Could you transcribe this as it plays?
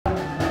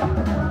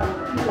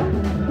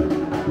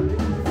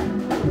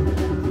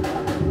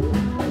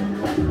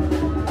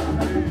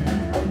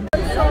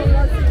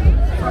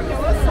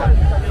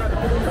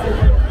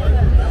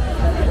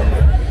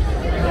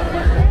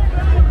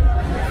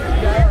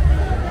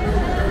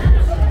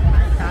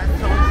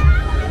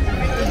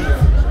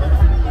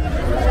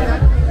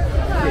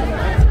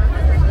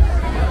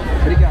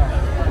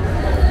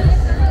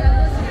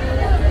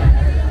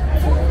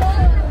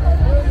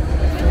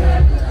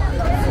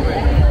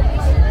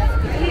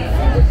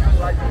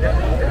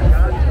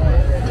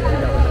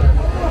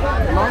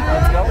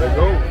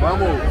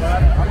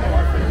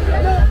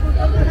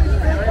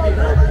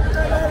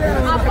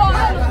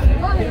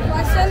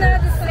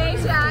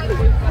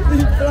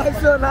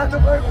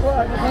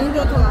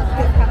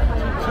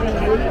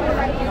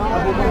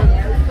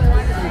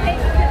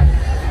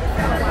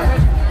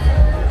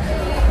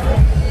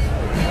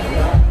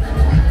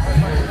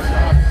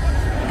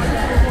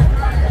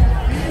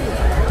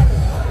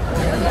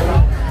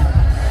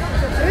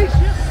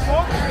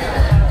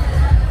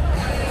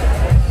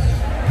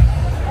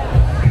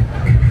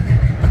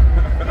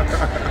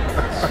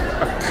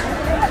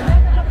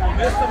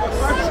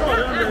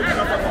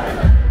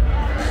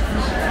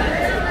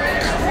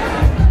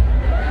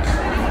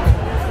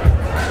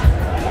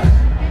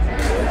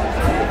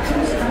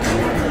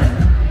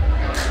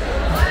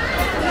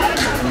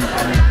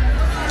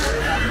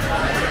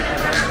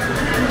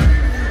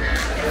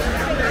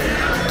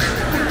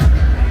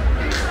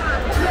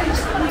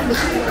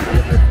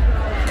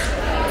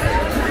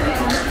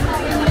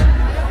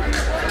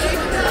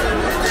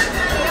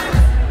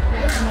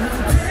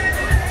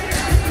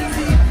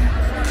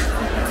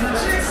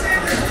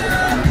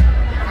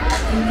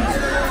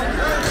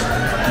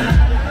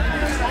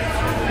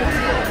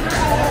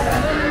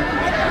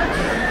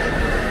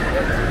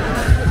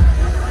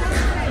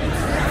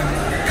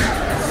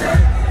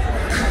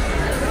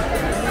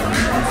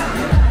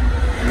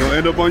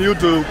End up on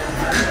YouTube.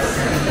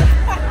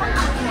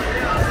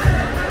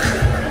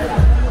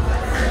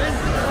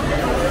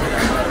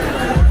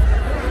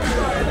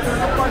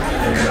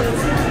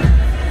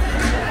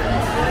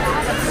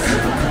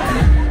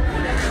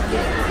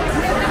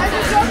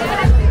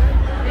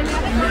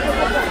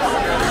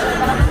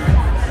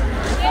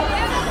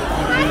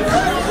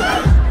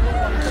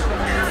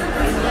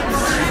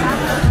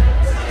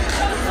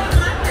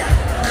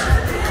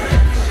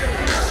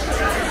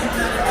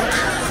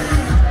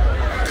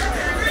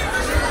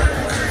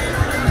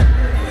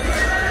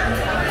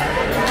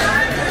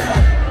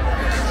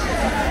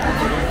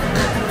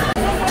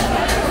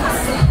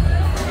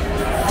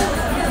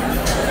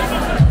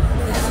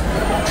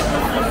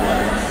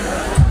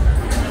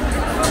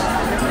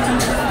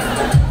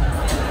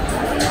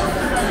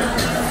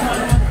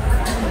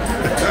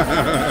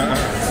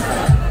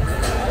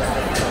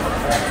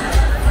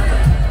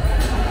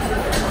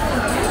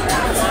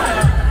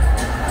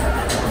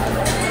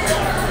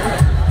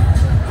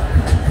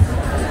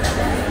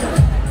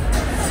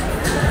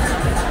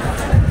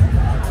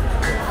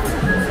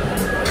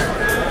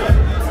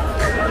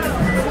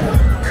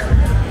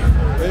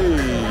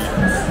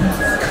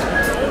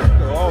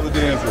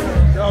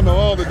 Y'all know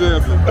all the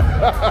dancing.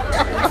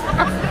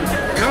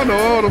 Y'all know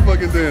all the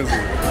fucking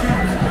dancing.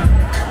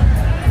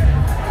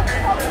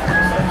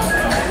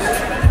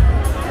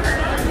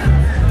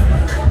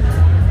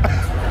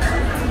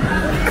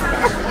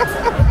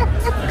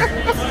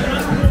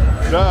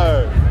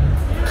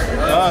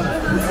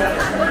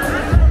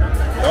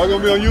 Y'all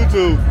gonna be on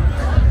YouTube.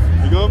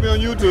 You're gonna be on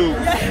YouTube.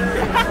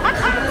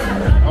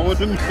 I want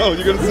you to know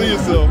you're gonna see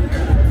yourself.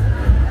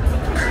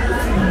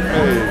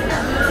 Hey.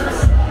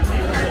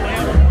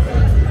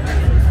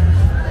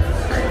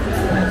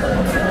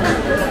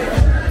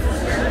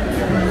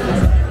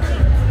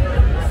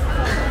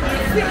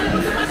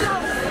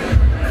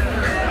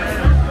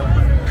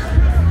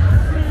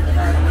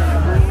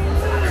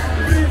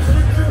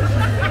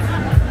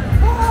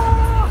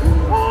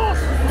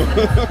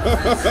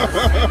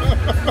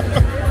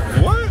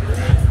 What?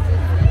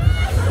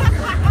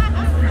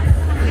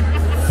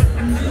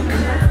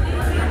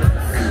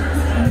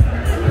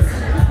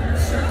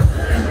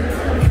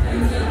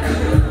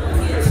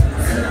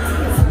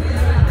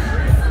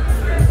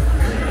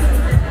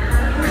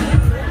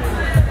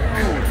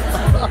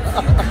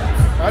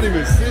 I didn't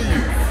even see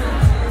you.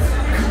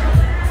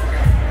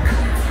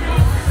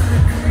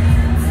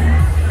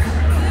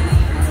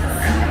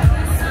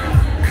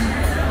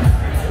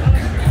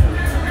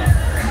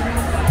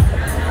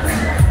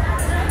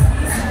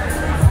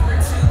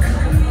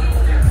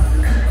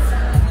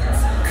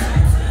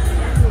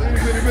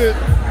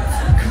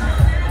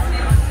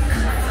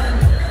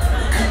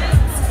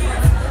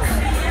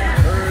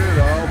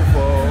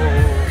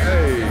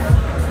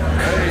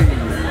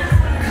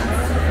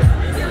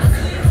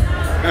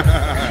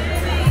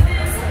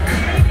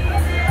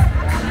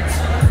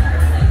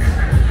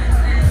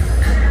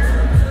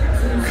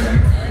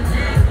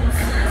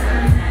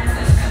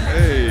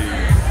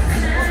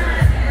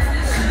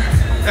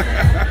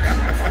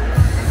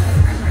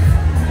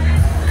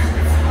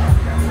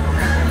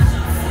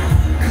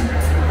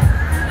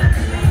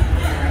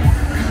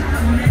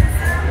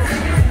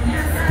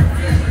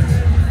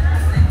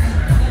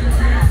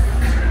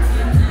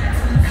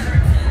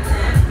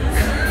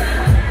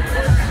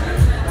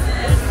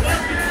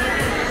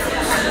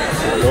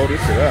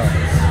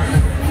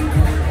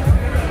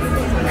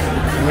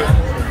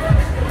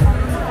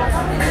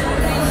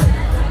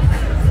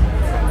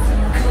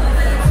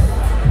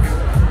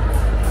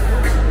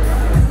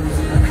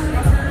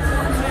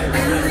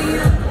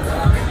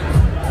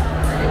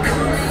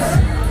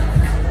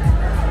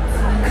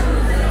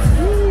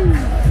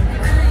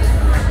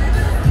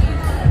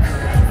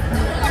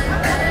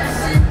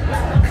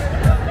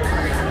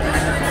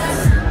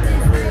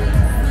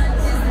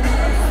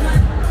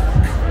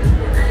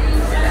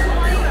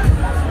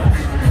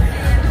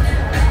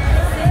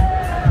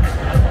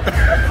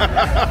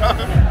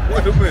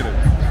 minute.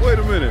 Wait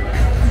a minute.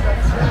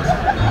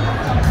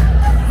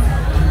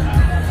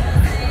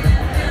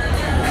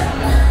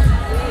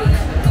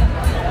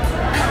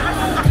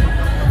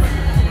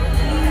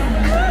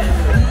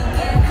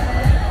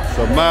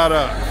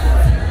 Samara.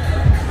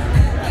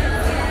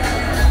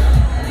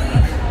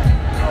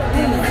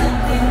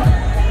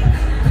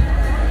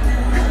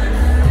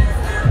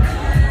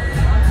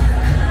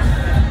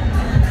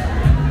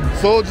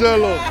 So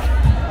jello.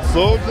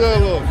 So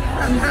jello.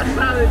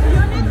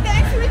 You need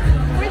text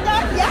with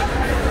that, yeah?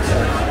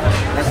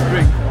 Let's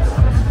drink.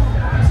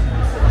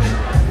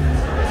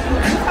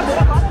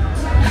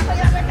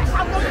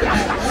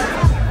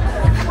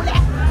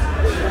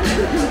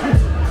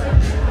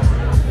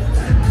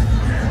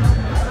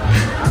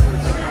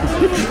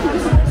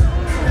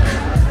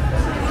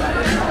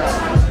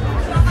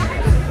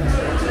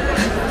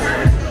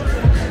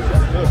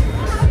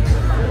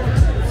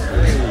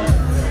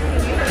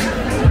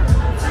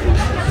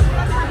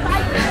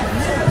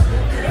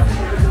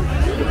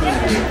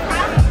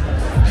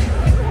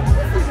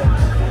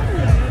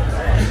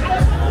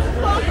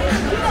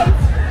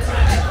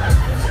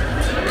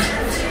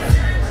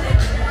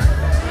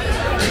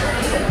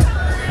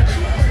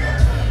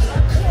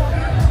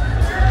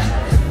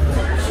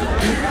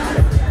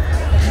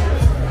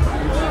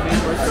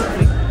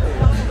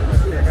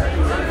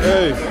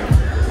 Ei,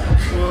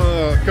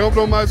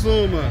 comprou mais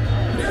uma.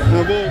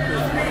 Na boca.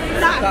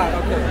 Tá,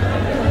 ok.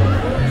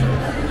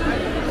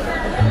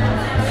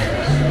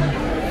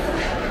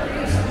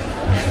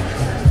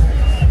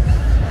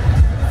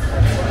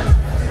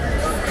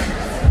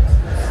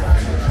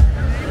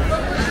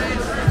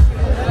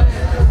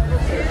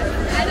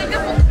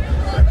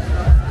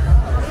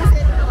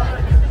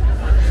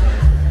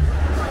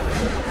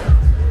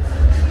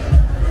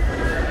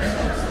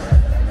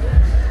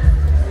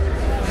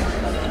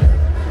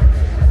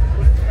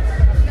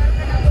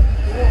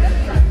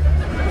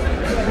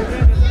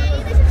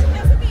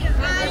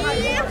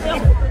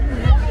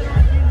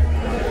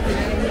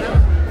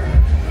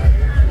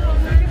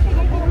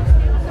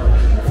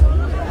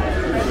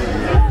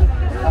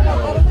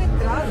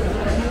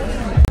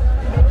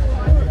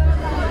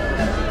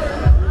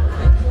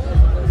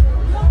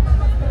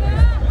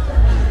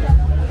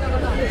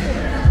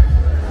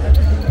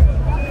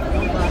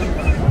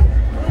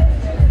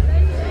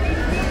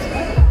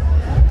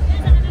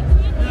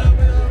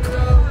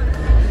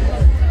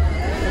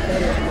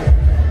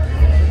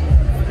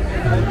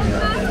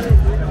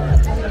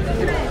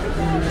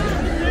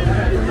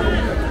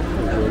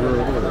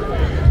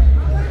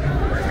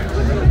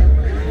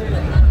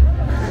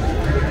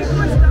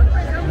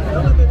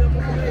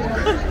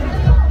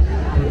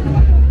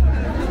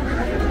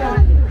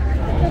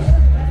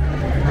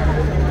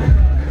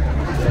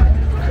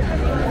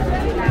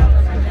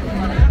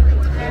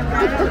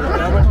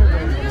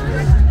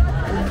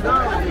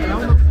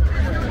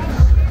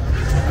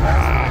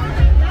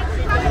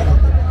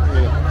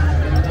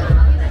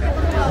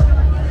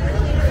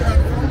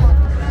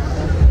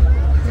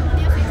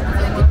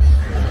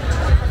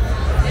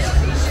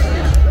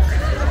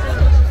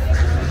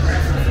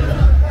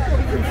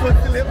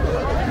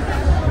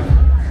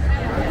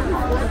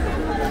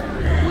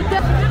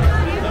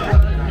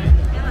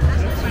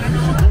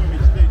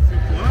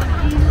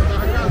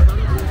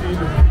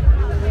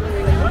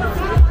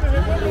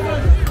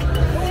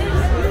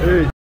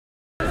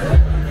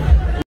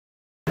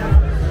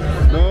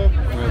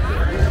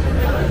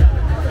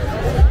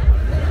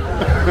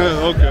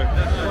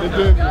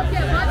 Okay.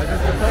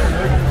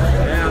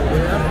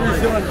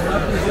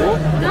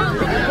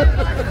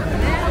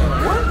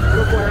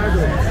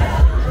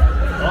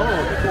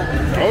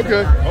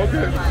 Okay,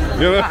 okay.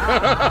 You know?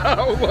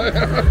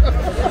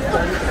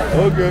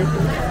 Okay.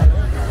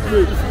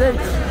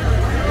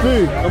 Sí,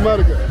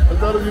 América.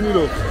 Estados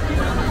Unidos.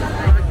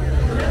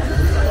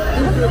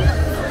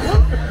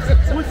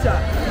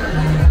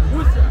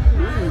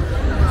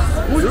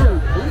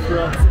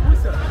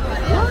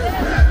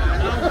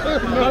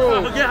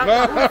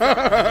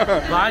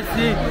 Vai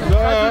sim.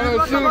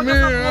 Não,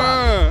 sumir.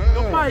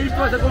 Meu país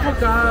vai ser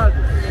convocado.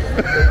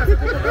 Vai ser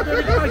convocado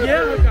pra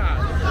guerra,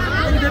 cara.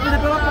 Tem que defender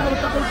pela palavra,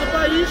 lutar pelo seu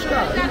país,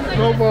 cara.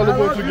 Não falo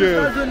português.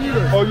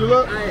 Oh, you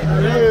look?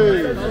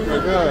 Hey,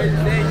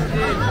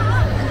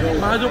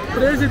 mas o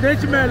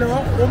presidente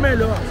melhor, o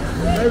melhor.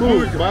 É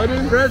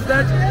Biden?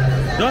 Presidente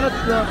Donald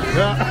Trump.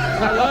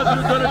 I love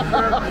you, Donald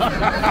Trump.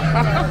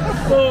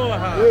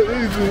 Porra.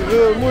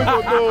 Muito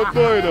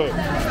doido.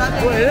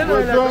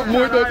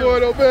 Muito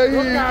doido, bem.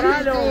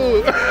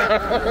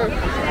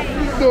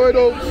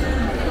 Doido.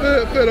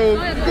 Pero,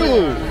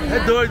 é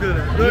doido,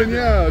 né?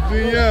 Genial,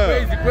 genial.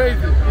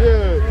 Crazy.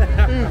 Yeah,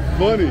 he's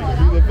funny.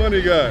 He's a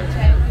funny guy.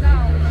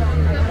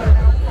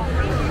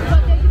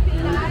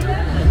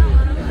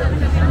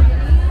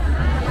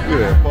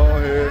 Yeah,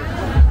 bald head.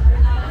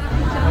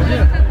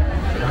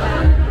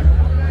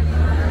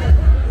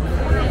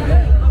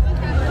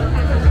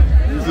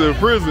 He's in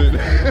prison.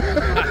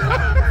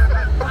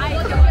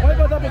 Pode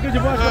botar um pouquinho de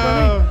vodka pra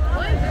mim?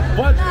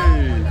 Vodka.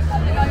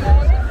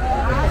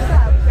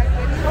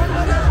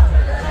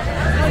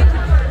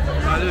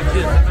 Valeu,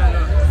 filho.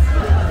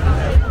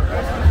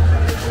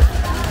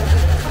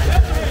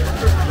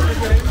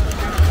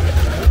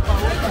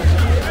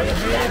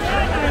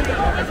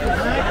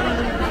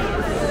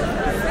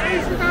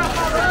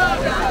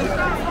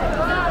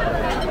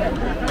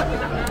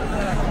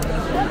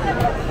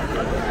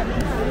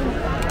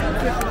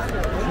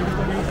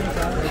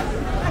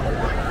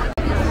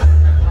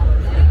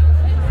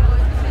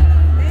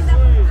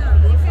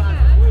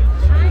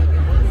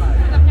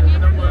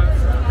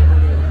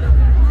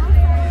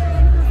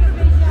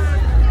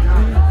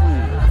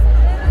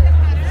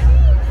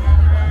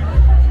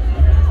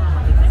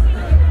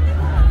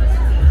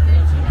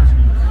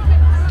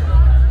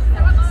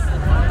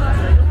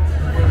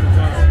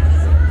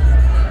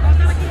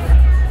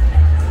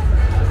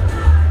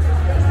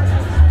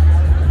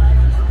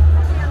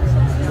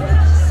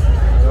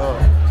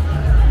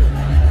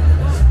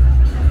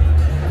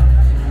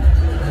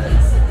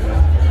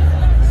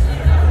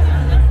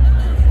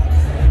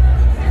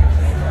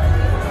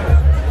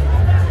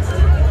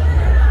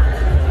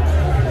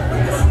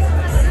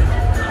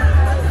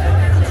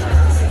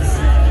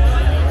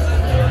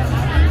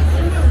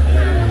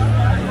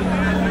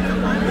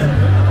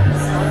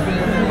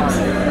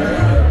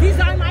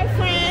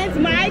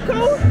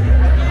 Michael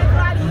and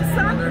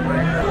Larissa.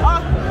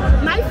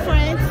 My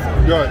friends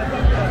Good.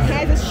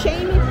 has a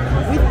shame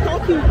with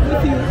talking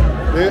with you.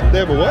 They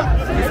have a what?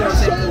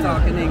 Shame.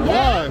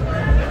 Why?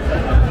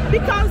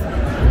 Because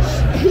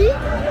he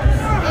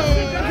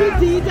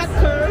did a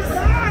curse,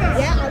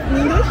 of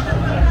English.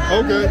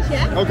 Okay. English,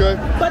 yeah. Okay.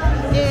 But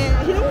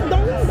he don't.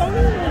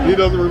 He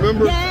doesn't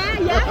remember?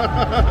 Yeah.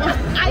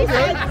 I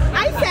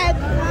said,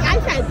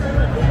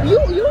 you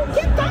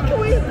keep talking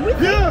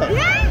with Yeah. him.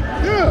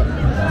 Yeah.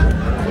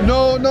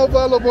 No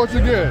falo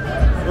português,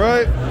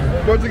 right?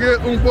 Português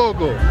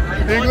pouco.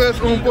 Inglês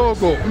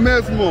pouco.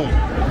 Mesmo.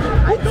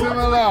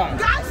 Similar.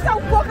 Gasta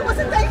pouco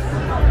você tem.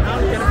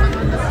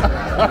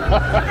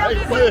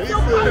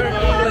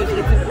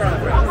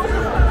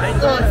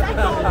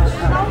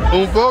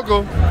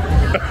 Pouco.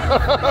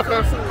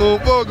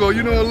 Pouco.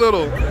 You know a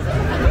little.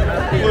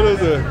 What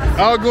is it?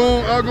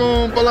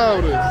 Algum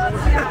palavras.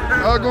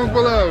 Algum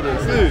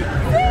palavras. See.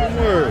 One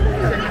word.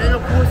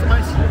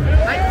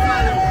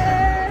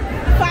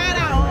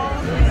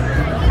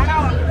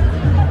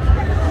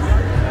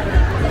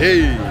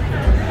 Hey.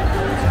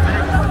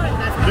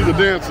 She's a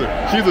dancer.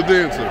 She's a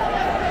dancer.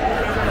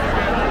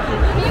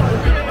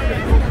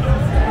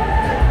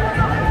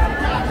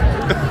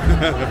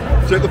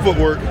 Check the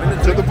footwork.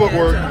 Check the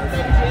footwork.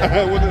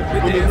 with the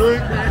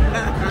drink.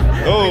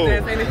 Oh.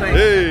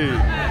 Hey.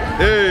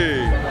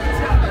 Hey.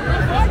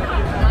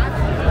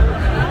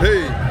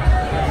 Hey.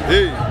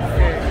 Hey.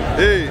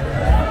 Hey.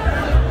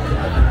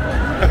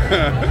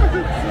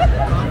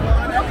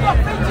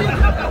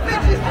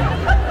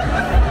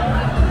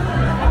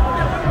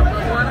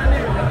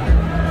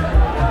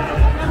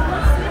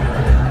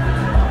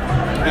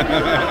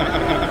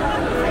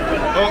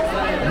 Oh,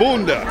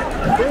 bunda.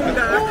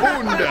 Bunda.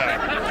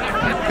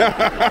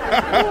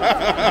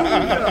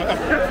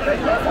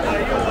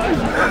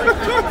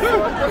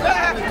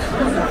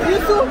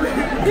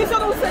 Isso eu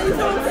não sei.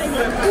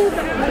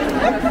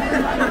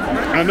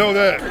 I know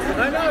that.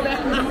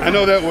 I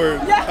know that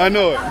word. I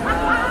know it.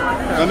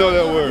 I know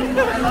that word.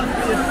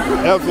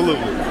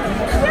 Absolutely.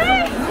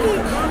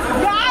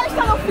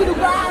 Gasta, meu filho,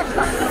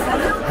 gasta.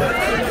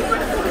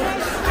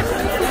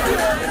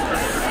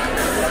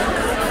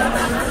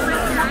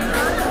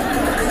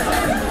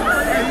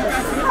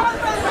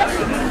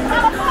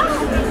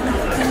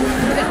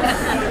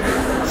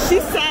 She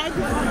said,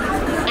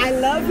 I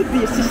love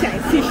beer.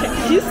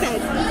 She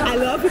said, I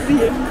love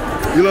beer.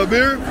 You love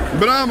beer?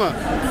 Brahma.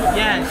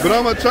 Yes.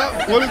 Brahma chop.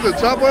 What is it?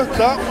 Chopper?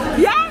 Chop?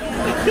 Yeah.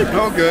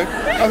 Okay.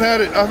 I've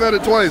had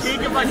it twice.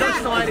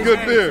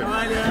 Good beer.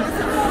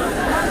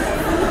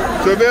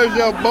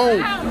 Cerveja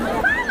bom.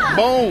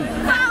 Bom.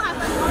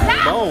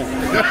 Bom.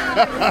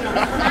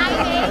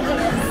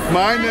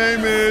 My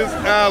name is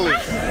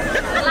Alex.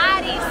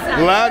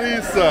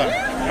 Larissa.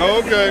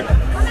 Okay.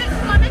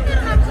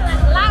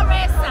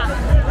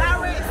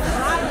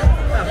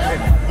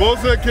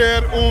 Você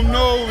quer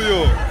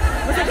novio?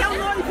 Você quer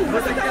noivo?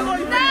 Você quer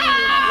noivo?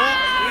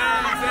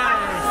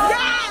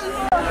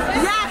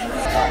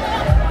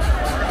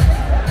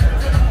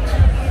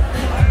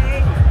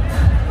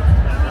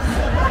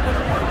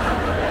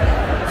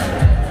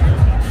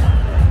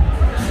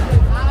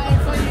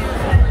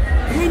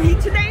 We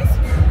need to dance?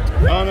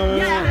 Oh, no.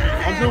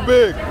 I'm too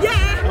big.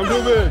 Yeah. I'm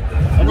too big.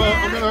 I'm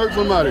gonna hurt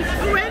somebody.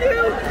 Ready?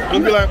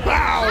 I'm gonna be like,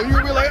 wow. You're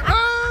gonna be like,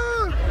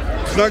 ah.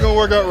 It's not gonna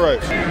work out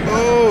right.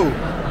 Oh.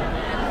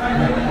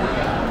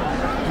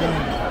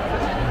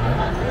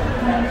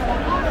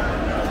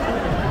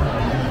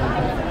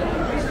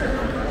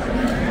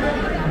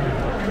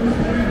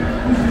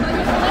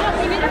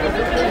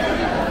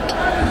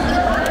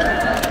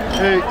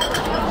 Hey,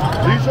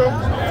 Lisa?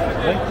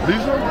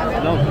 Lisa?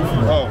 No.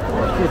 Oh.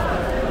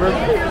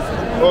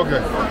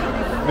 Okay.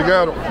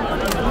 Obrigado.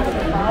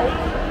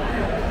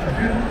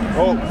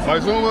 Oh,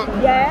 mais uma?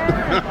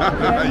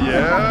 Yeah.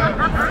 Yeah.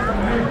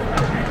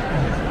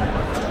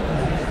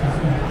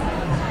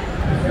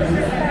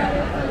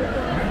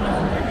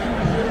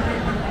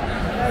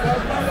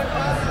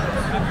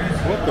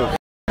 What the?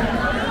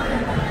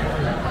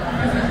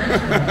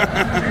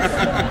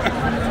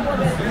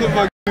 Look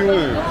like he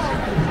wins.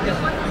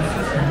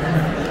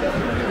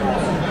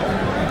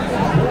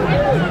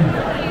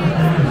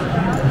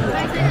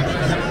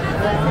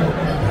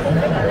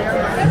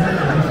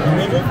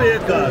 Vamos ver,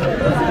 cara.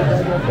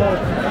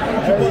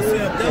 Tipo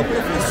assim, até a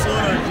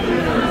professora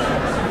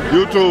de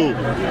YouTube,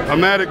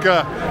 America.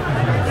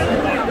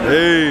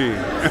 Hey.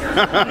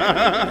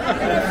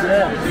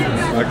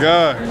 My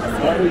God.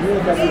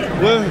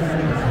 What?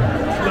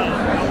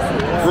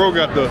 Bro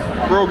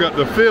got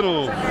the fit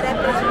on.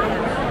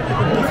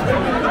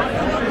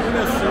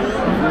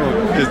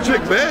 This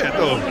chick bad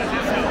though.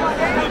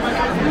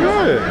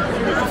 Yeah.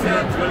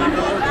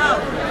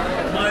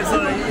 Mas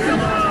aí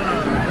ela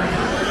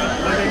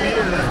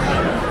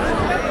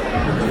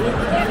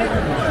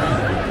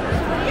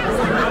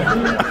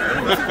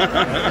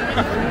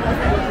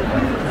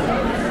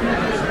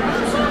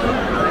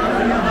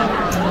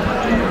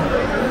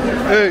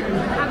Hey,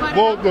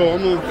 volta,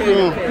 I'm gonna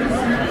film.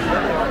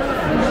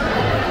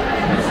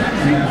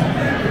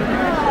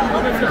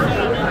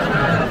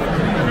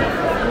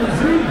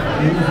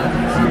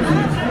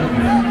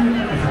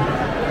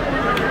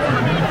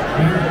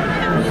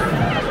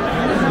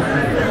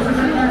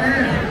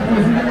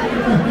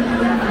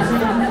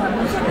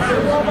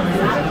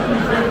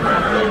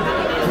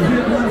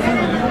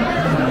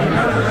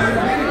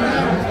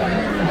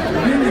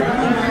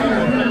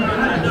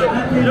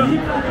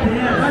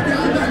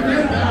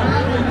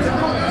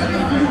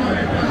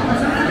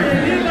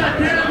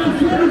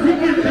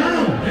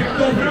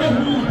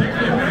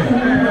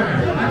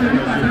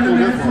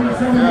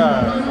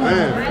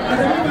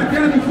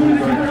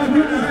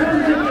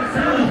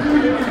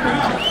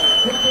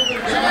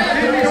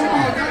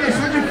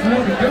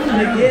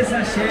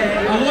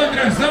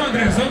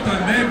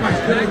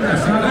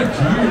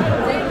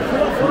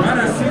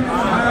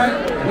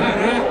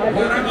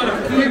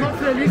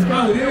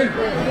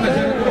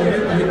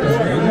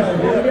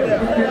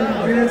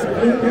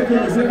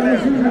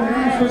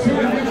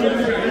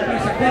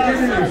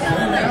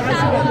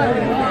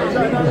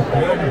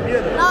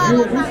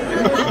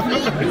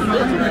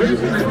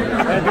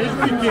 É desde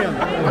pequeno.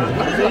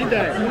 Sem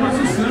ideia.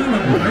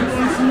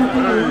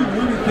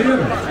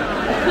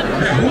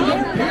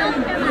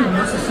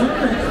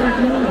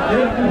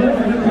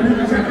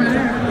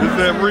 This is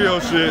that real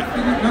shit.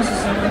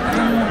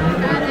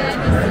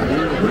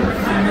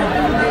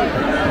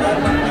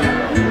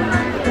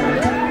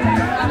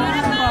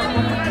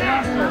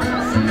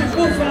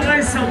 Por falar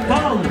em São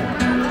Paulo,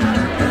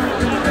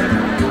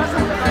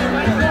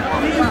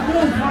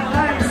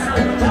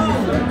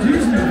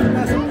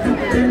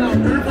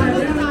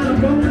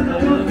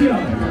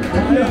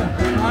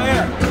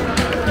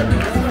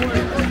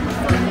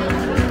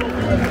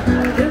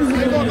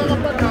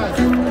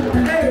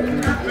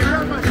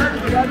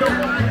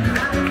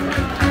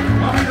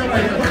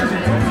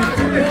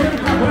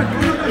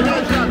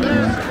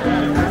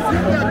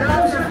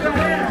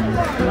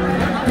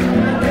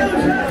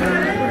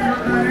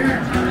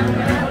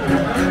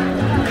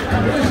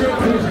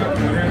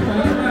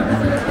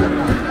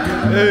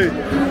 Hey,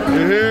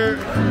 you here?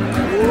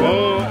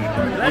 Oh,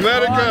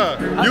 América,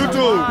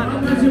 YouTube.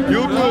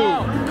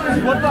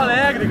 Porto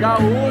Alegre,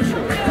 gaúcho,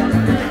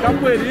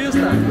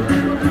 capoeirista.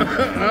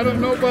 I don't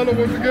know falo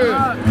português.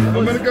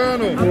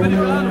 Americano.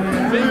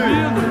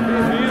 Bem-vindo.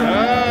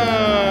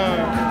 Ah,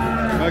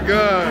 my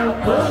God.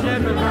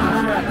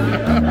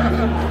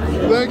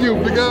 Thank you,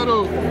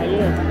 obrigado.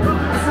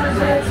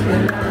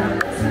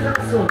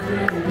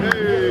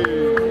 Hey,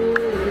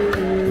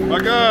 my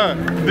God,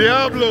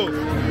 Diablo.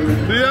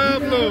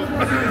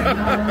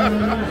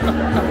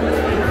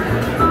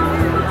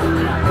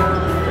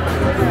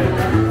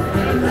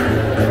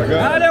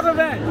 Valeu, meu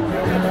velho.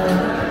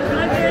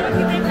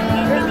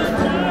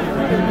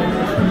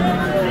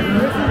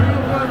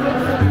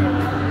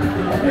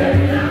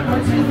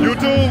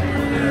 YouTube.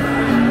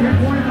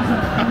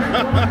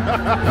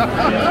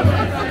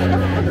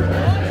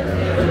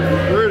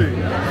 Pretty.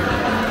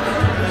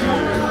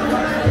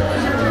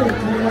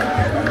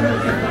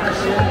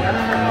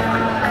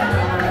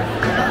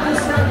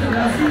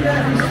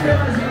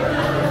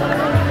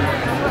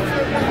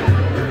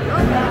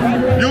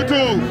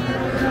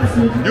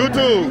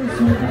 YouTube.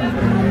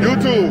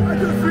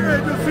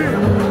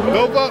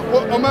 No,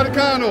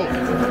 americano.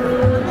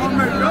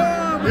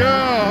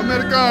 Yeah,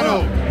 americano.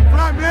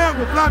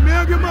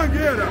 Flamengo e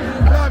Mangueira.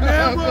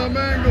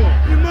 Flamengo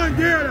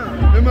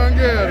e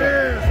Mangueira.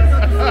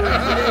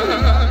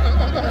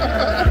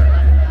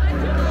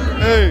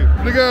 Hey,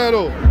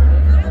 obrigado.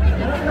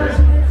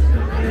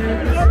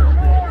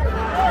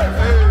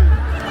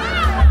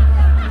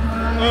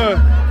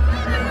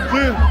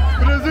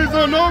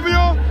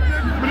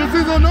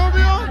 Preciso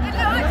novio?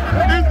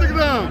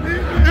 Instagram.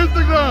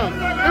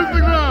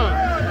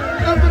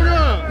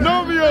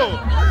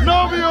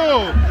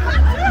 Novio.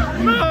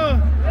 No,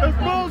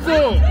 esposo.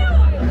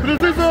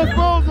 Preciso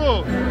esposo.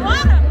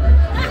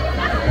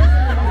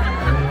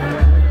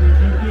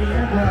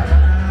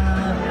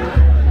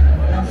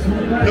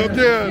 No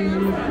quiero.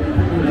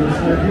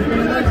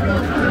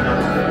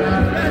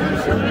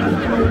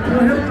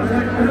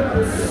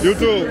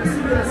 YouTube.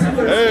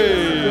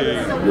 Hey.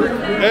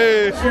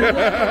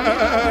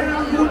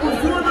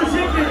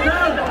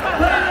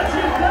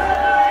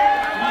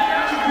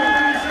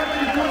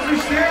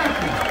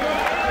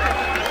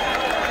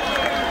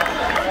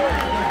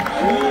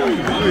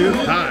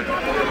 It's hot.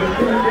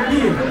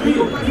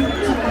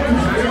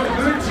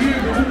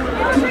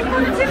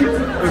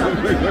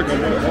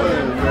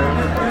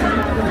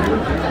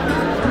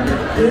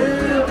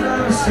 Eu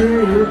não sei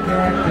o que é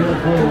que eu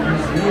vou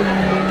dizer.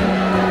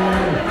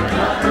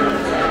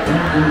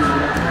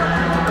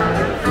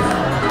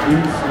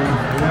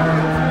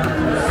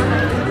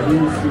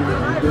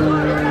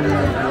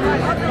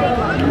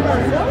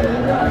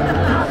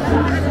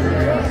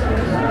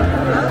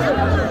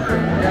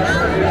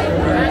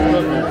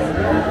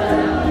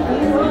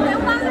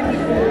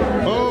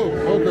 Oh,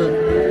 okay.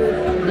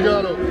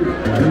 Obrigado.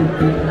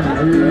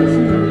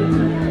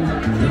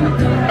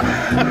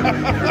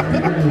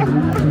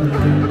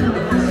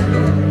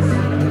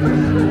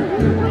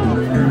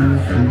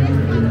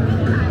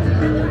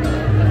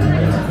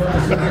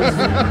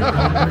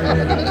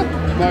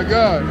 My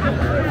God.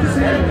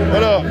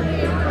 What up?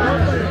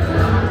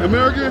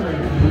 American?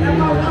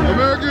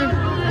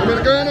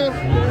 Americano?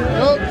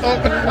 Oh.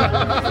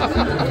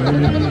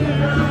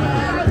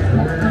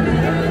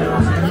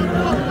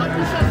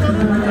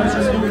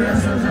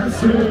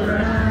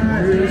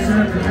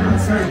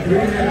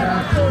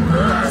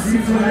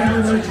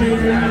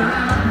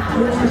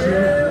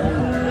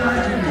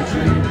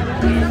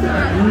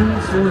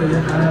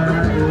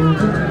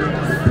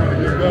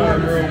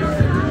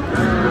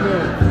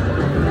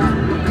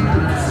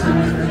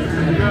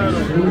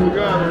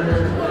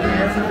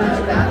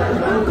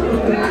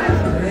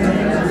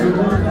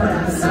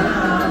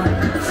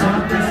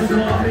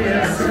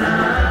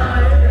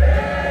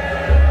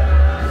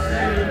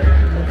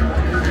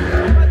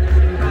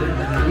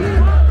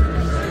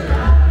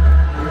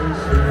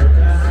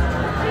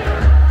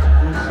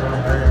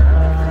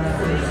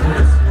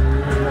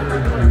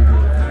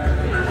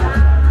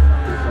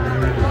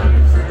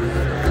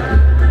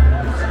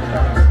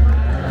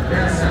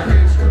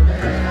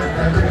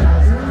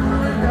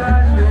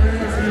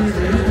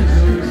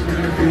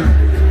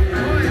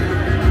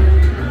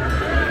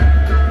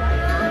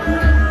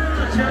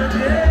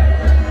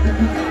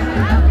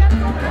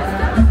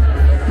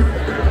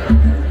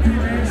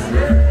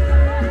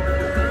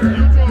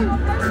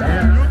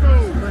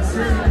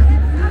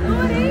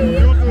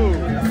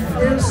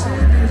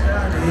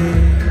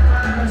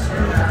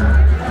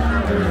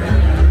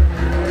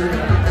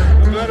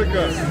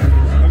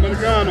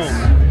 Mexicano.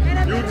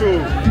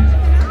 YouTube.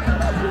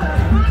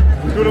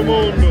 Todo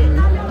mundo.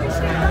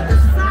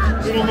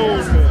 Todo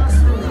mundo.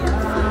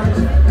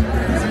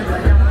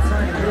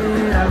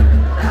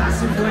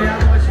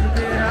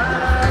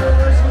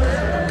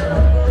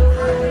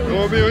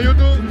 Vamos ver on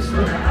YouTube?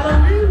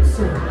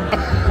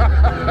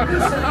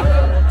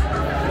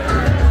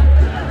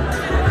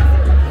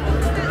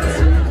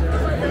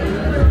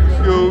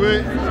 Excuse me.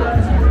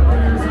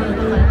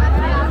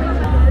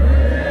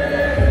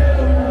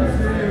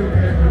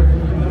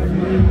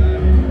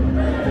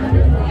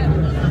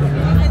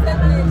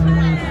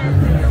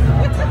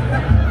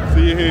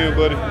 See you here,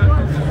 buddy.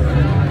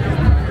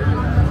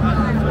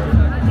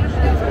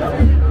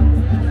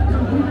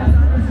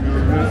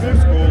 This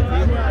is cool.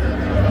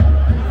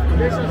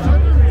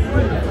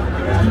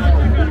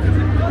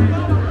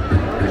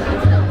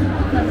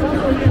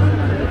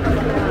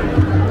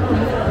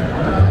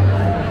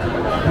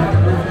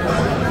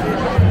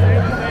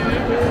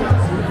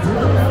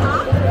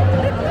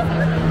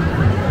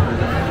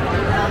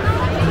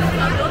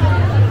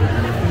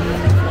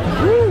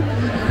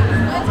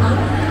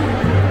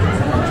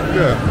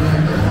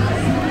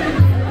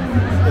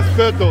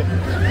 Respeto.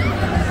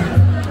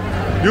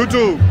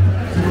 YouTube.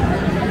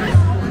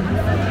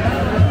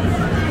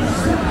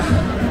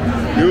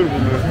 Beautiful,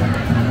 man.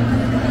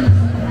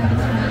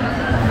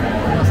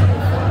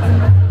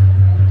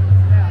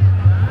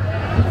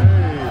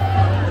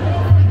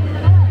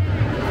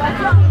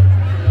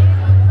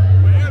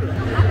 Hey.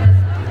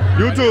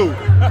 YouTube.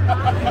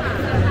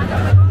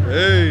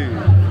 Hey.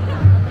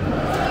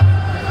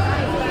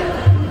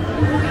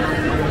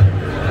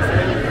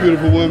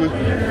 Beautiful women.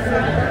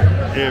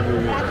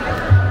 Everywhere.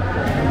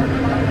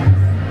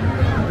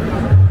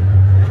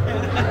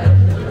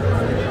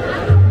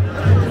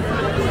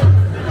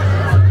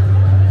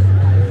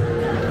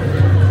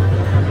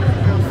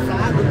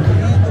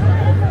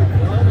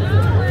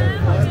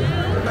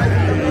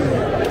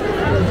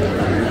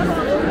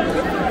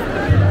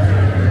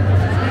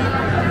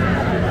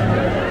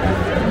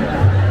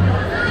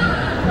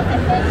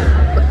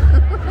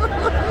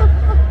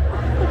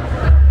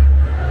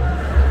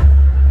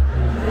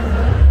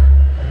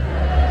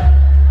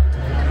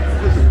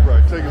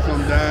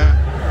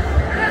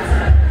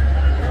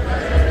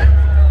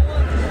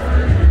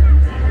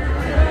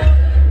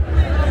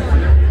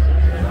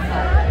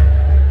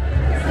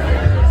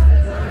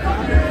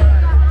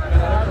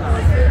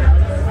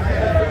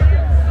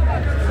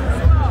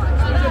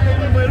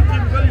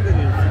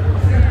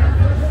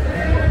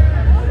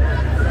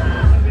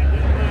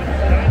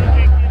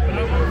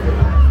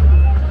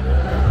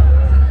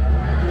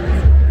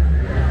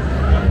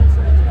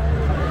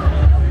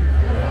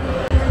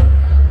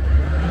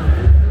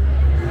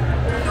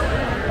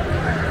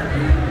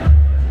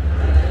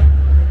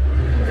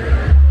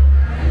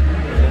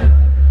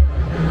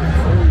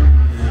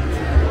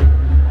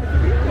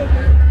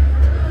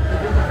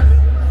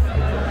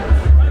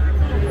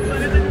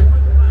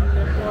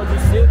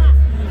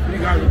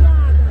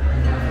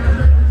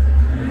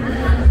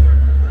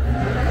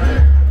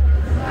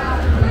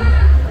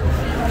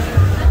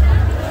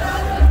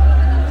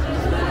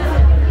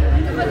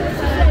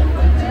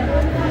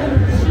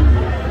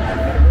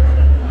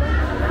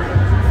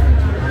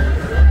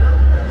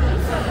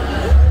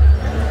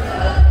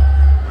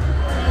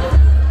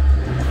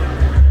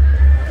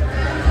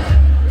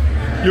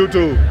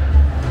 YouTube.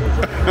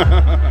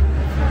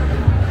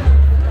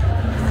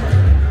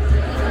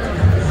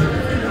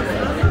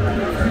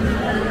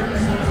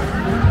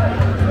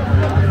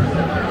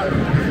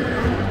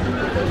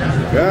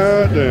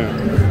 God damn.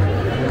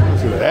 I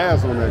see the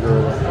ass on that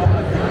girl.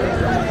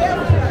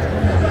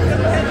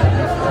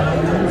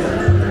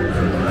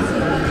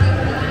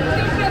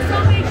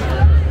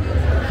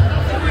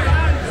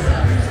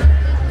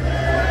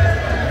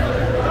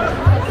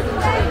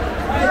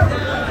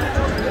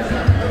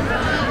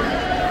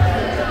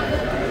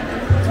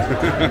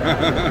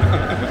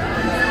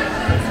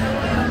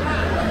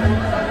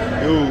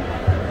 Yo,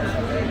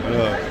 what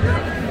up?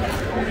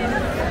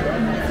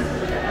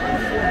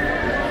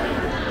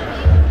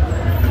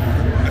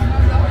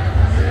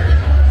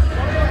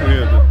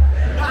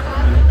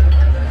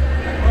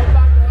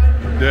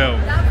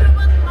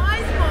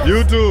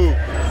 YouTube.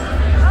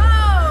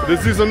 Oh.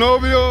 This is a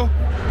novio?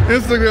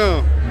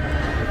 Instagram.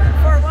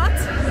 For what?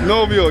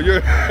 Novio.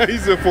 He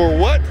said, for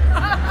what?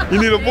 You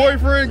need a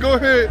boyfriend? Go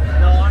ahead.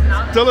 No, I'm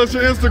not. Tell us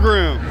your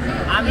Instagram.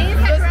 I'm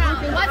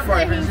Instagram. What's the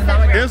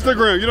Instagram?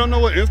 Instagram. You don't know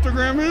what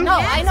Instagram is? No,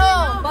 I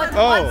know. But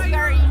what's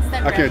your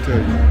Instagram? I can't tell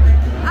you.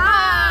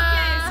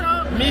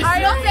 Ah, okay. So, are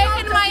you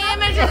taking my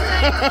images?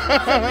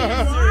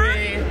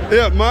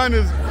 Yeah, mine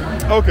is.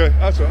 Okay,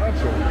 I'll show.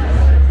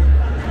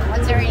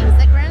 What's your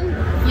Instagram?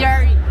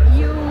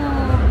 You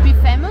be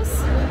famous?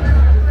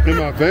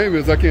 Am I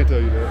famous? I can't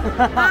tell you that.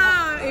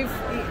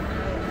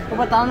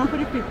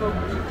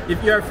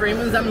 If you are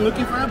famous, I'm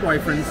looking for a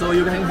boyfriend, so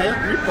you can help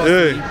me.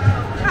 Hey,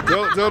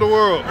 tell the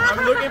world.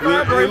 I'm looking for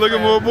a boyfriend. You're looking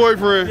for a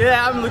boyfriend.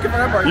 Yeah, I'm looking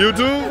for a boyfriend. You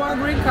too? I want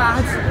green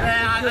cards.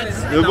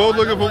 Yeah, You're both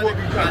looking for.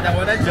 I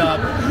want a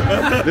job.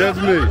 That's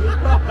me.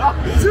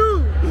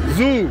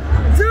 Zoo.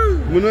 Zoo.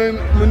 My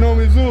name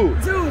is Zoo.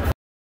 Zoo.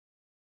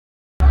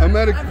 I'm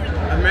at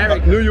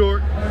America. New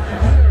York.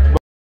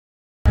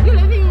 You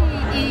live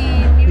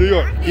in New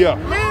York, yeah.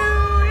 New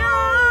York.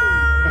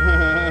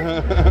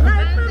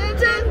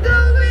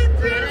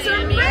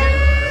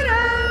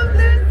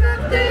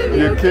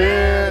 You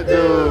can't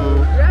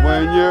do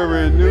when you're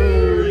in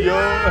New York.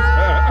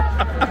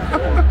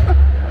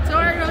 So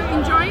are you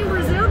enjoying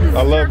Brazil? This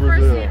I is love your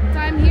Brazil. first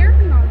time here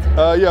or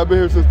not? Yeah, I've been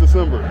here since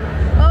December.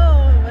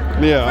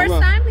 Oh, Yeah,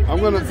 first time in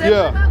Brazil?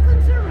 yeah.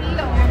 Welcome to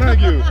Rio.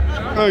 Thank you.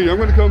 Thank you. I'm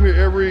gonna come here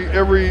every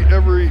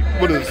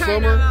what is it,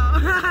 summer?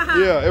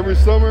 Yeah, every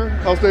summer.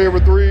 I'll stay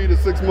every 3 to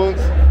 6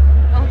 months.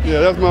 Okay. Yeah,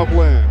 that's my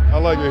plan. I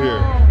like it here.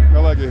 I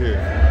like it here.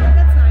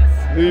 That's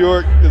nice. New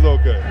York is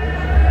okay.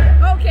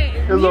 Okay.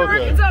 It's New York,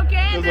 okay. it's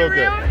okay. It's The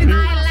okay. Rio, Do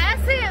you-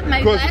 it's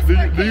My Question, last do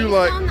vacation you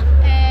like-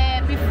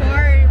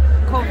 before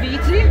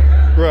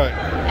COVID Right.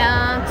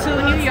 to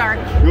New York.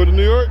 You went to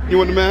New York? You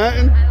went to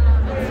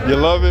Manhattan? You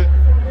love it?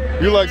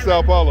 You like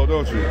Sao Paulo,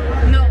 don't you?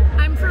 No,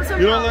 I'm from São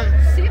You don't Paulo.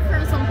 like- She's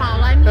from São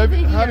Paulo. I'm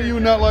living How here. do you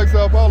not like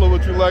Sao Paulo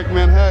but you like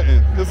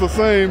Manhattan? It's the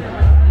same.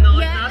 No,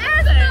 Yeah, it's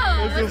there's not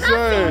no. It's the It's same.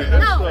 nothing.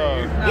 It's,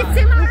 No, it's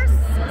similar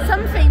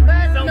something,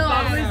 but São no.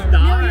 Paulo is New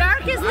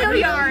dark. York is New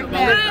York.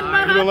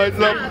 You don't like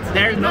Sao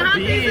There's no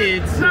beach.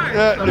 Yeah,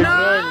 exactly. No,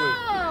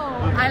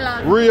 I love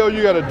it. Rio,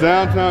 you got a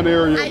downtown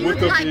area I with would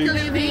the like beach. to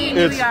live in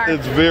New York.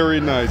 It's very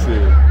nice here.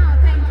 Oh,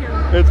 thank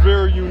you. It's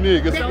very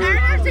unique. It's The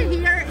energy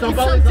here is São so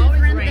Paulo is always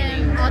different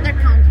raining. than other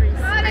countries.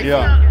 I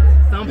Yeah. think.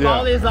 São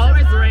Paulo is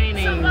always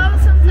raining.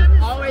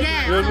 Always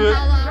Yeah, Is São it?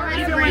 Paulo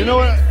always You rains. You know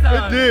what?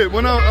 It did.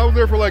 When I was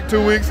there for like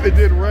 2 weeks, it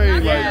did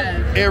rain like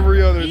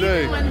every other day.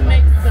 Even when it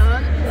makes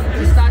sun,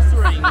 it starts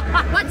raining.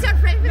 What's your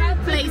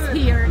favorite place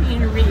here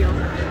in Rio?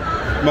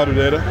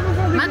 Madureira.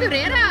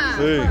 Madureira.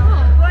 Sí.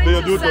 Going to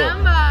Viaduto.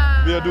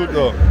 Samba.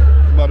 Viaduto.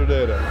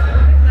 Madureira.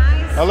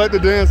 Nice. I like the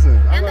dancing.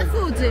 And the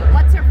food.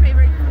 What's your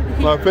favorite food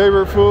here? My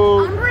favorite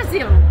food. On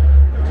Brazil.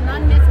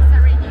 Not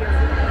necessary here.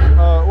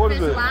 What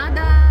is it?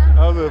 Feijoada.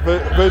 How's it?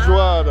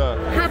 Feijoada.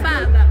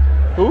 Rabada.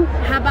 Who?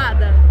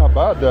 Rabada.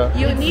 Abada.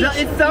 You need.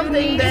 It's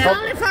something It's that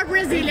only for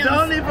Brazilians. it's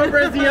only for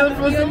Brazilians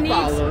from You São need-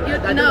 Paulo. you-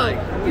 That's no. like.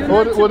 You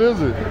What, need what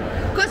is it?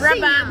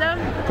 Rabada.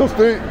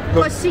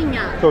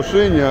 Coxinha.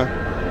 Coxinha.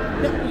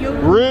 You.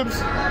 Ribs?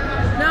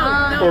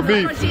 No, Or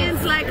beef?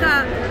 It's like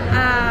a,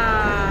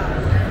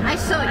 I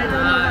saw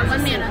it.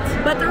 1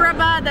 minute. but the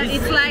rabada,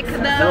 it's like the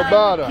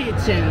Rabada.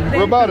 Kitchen.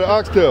 Rabada,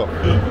 oxtail.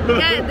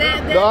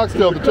 yeah, The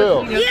oxtail, the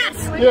tail.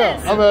 yes. Yeah,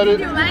 I've had it.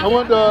 Did you like I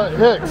went to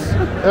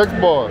Hex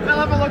bar.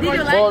 Did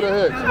you like Bar it? to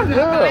Hex.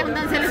 Yeah.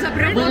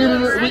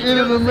 We eat it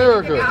in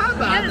America.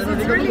 Yes,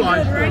 it's really good,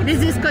 right?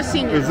 This is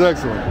coxinha. It's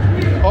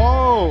excellent.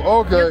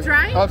 Oh, okay. You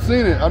tried? I've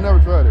seen it. I've never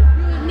tried it.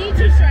 You need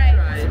to try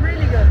it. It's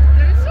really good.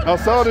 I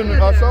saw it in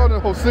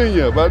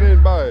Josinha, but I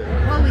didn't buy it.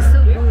 Oh, it's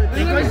so good. The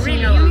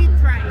coxinha. You need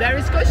to try it. There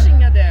is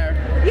coxinha there.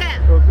 Yeah.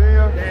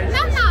 Josinha?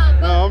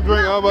 No. No, I'm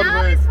drinking. I'm about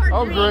to it's drink. for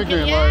I'm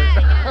drinking. Yeah,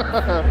 Like,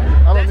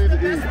 yeah. I don't need The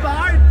to eat. best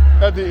part.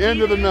 At the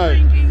end of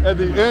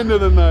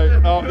the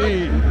night, I'll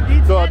eat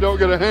so I don't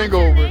get a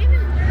hangover.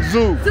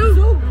 Zoo.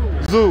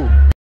 Zoo.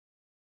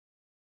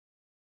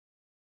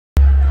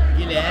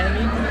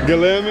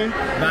 Guilherme.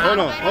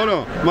 Hold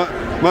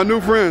on. My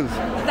new friends.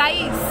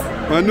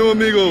 Thaís. My new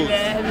amigos.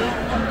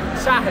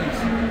 Charles.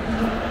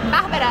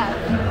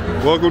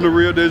 Bárbara. Welcome to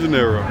Rio de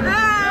Janeiro. You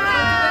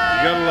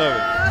gotta love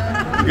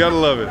it. You gotta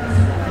love it.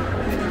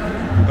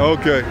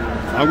 Okay.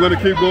 I'm gonna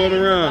keep going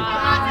around.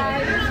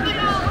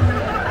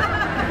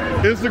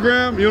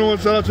 Instagram? You don't want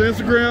to shout out to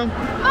Instagram?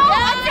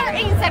 What's your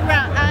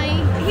Instagram?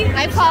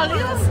 I follow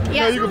you.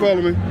 Yeah, you can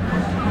follow me.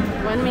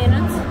 1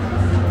 minute.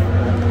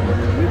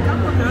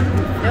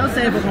 Eu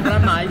sei, vou comprar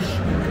mais.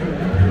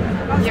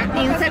 Your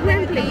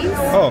Instagram, please.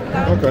 Oh,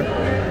 okay.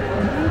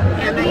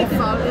 And I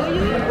follow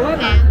you.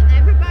 And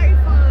everybody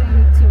follow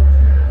you too.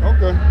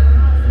 Okay.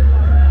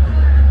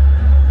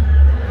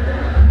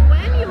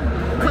 When you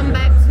come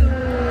back to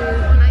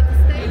United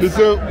States, This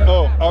is,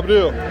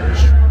 Abdul.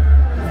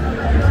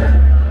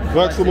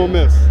 Maximum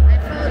miss. I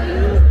follow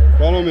you.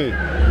 Follow me.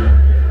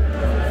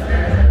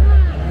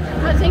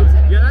 I think so.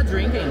 You're not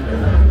drinking.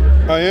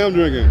 I am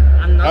drinking.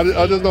 I'm not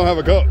I just don't have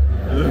a cup.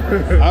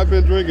 I've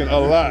been drinking a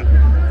lot.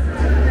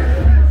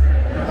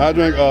 I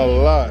drink a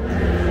lot.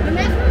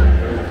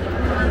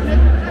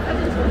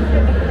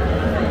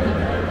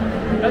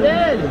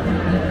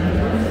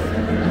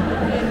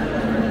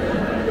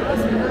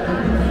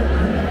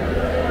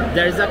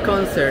 There's a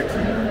concert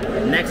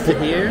next to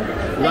here,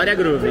 Glória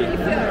Groove.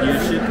 You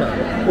should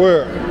come.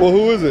 Where? Well,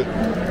 who is it?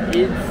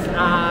 It's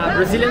a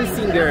Brazilian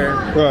singer.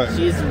 Right.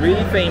 She's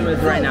really famous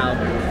right now.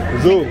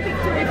 Zoo.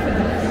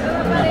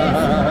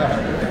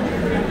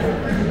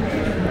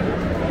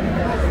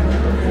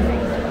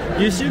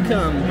 You should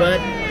come, but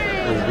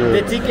It's the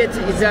good. ticket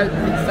is it's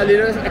a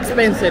little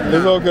expensive.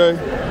 It's now. okay.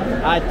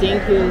 I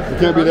think it's It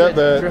can't be that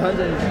bad.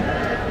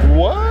 300.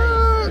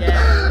 What? Yeah,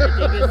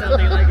 I think it's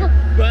something like it.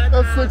 But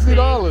That's $60.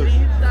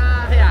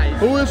 Reais.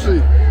 Who is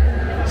she?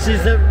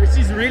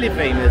 She's really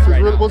famous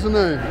right now. What's her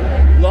name?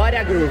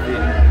 Gloria Groove.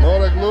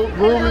 Gloria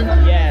Groovy?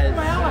 Yes.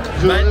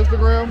 She's on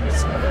Instagram?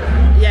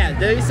 Yeah,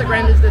 the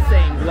Instagram is the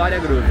same, Gloria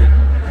Groove.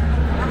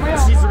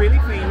 She's really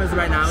famous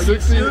right now.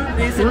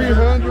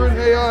 300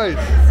 AIs.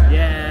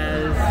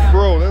 Yes.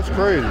 Bro, that's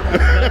crazy.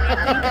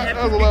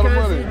 That's a lot of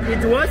money.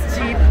 It was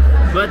cheap,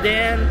 but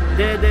then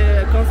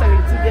the concert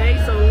is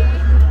today, so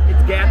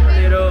it gets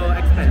a little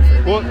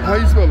expensive. What? How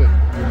you spell it?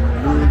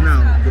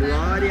 No,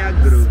 Gloria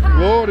Groove.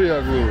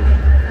 Gloria Groove.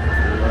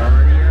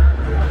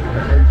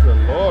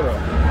 Gloria.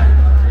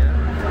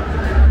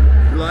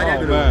 Gloria Oh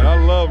Groove. man,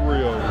 I love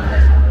Rio.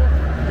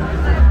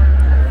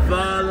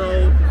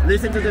 Follow,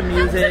 listen to the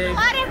music.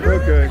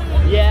 Okay.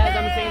 Yes,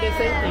 I'm saying the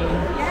same thing.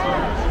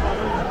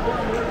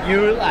 You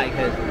will like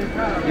it.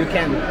 You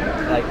can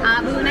like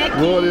it.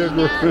 Gloria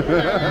Groove.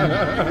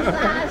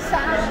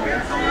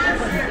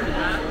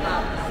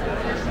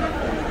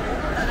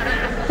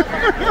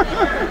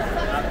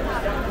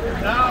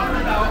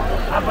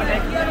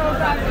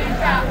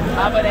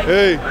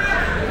 Hey,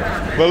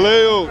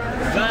 valeu.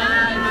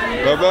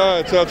 Bye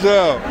bye. Ciao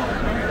ciao.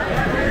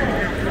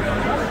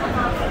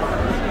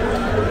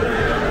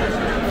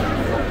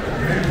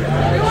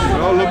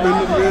 All up in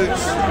the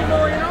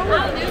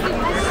mix.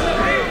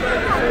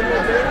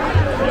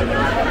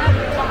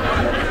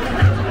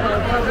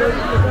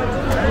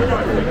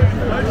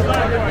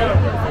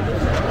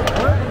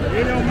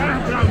 Ele é o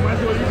mais bravo, mas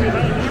o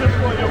original ainda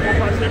foi. Eu vou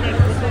fazer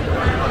mesmo.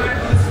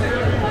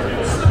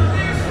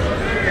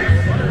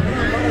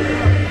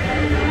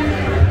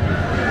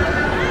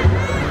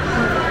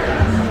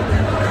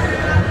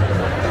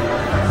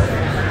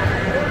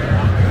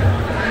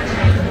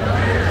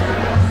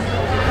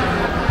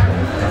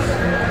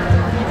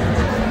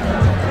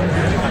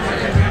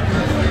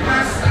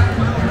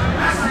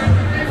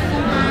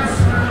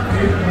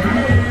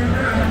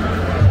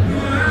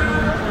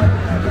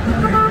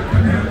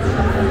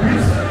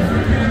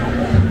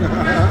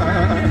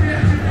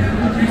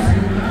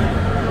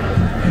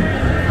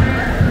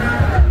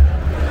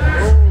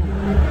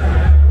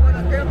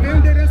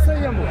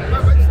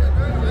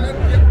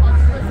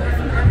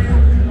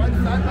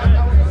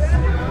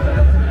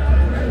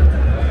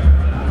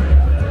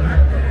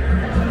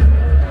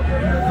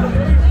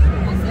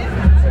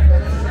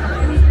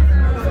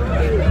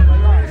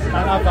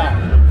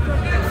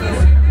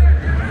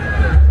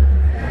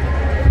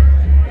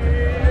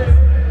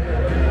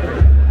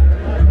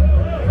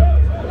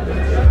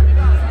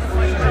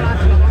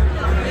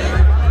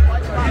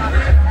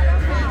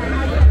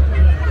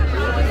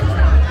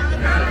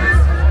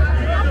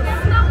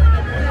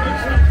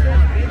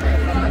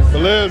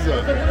 Beleza?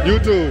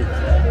 YouTube.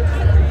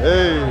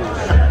 Hey.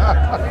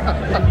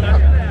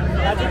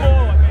 Tá de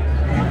boa.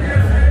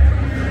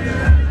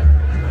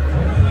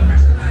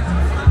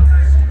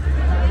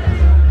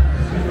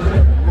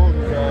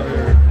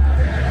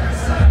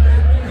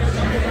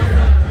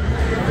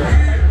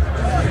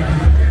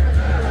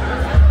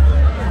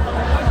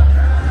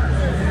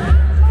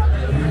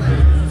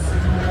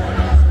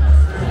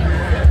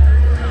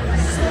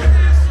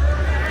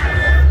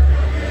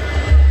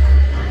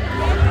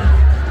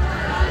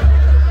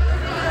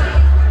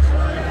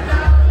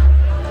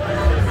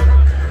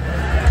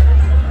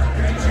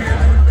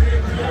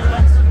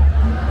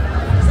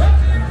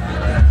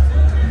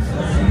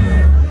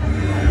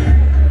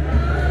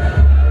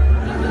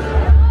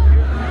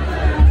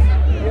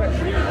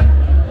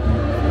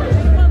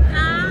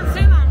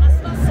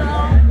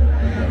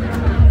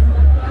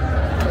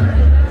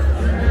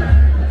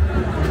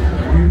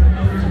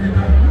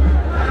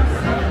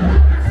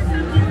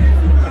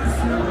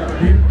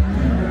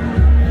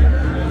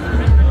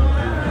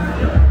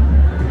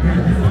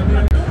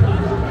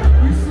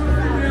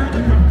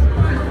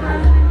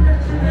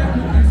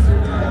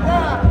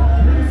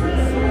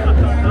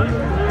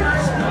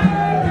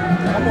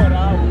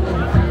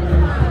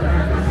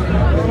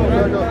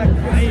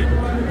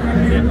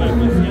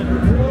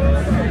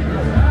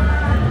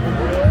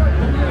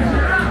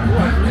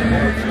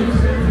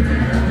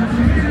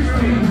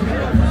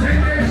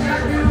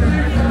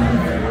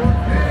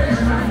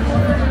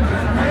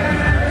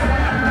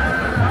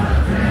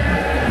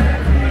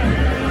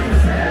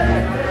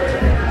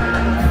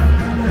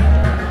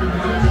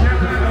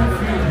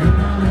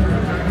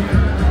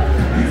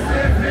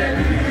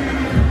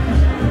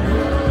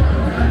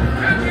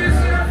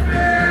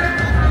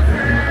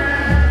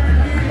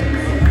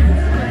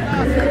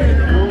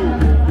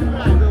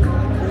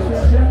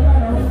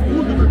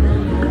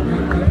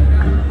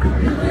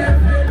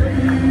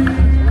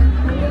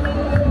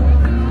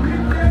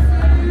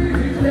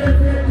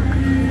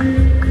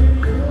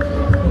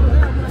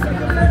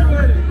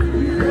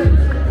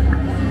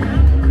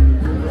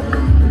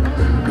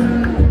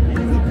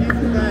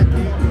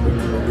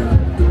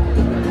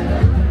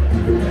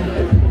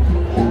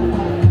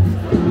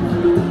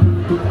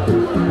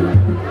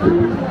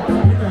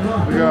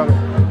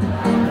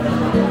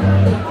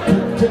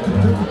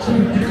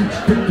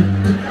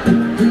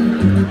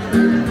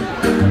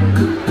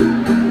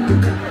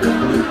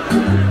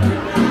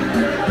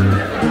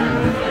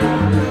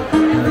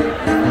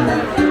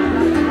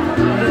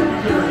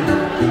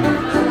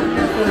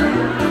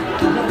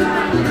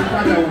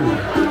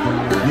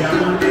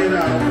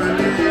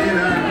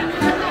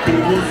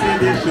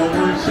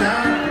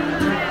 relaxar.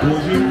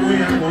 Hoje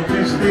punha com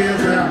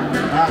tristeza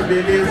a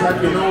beleza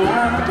que não há.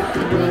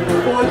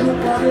 Hoje o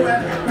pano é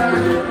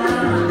metade do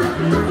mar.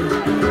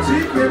 Se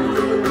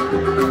quebrou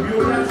e o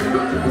Brasil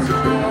nas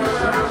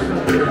costas.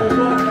 O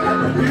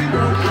bocado de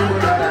não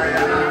chorar.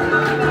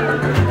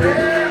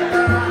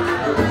 Eita,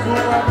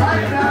 sua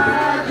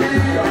vaidade,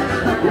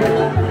 o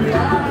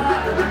orgulhar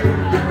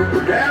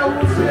é o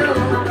seu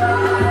lugar.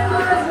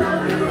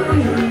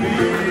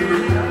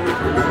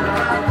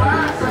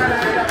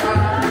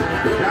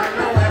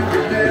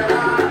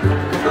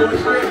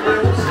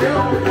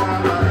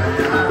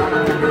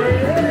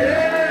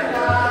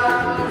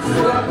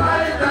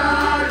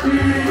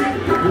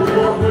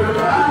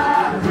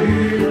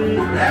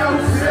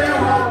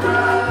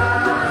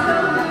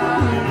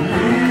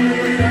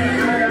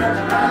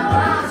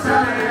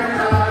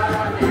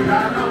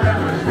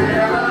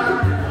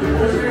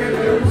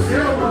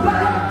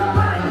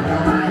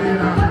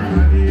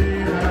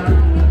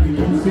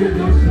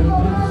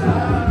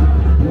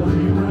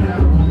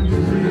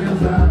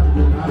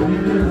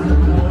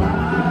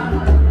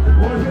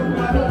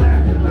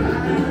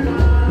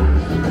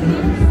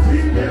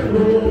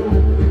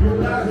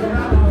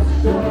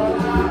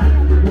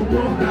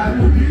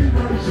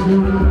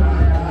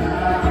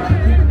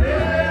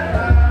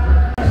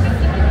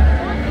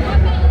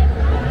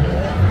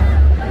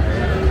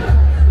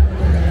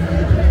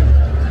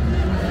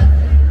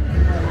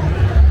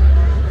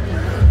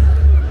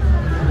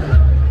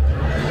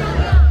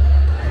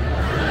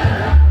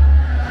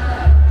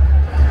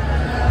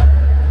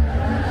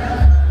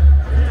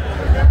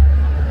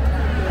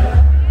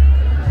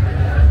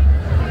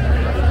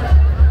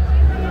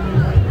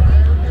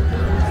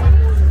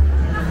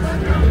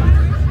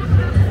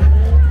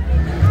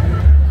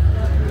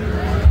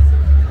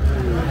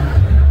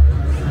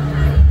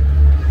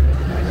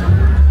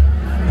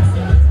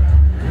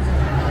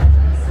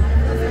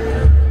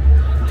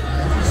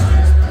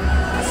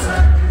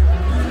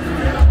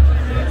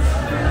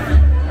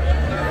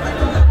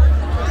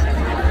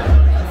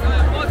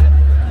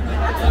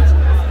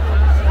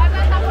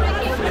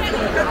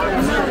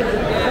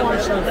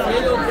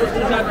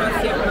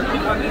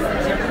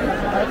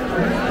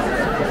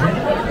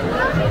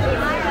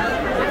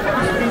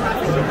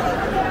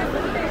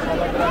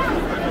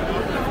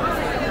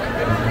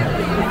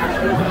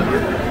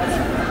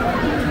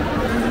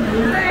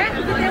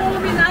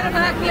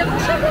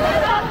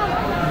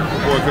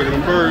 Taking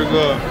them birds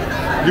up.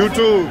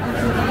 YouTube.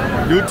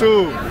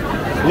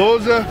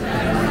 Loja.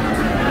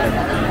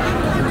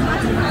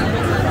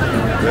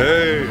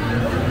 Hey.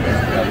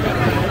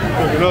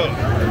 Hook it up.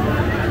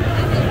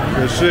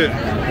 Good shit.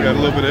 Got a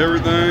little bit of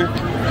everything.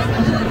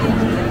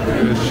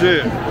 Good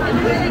shit.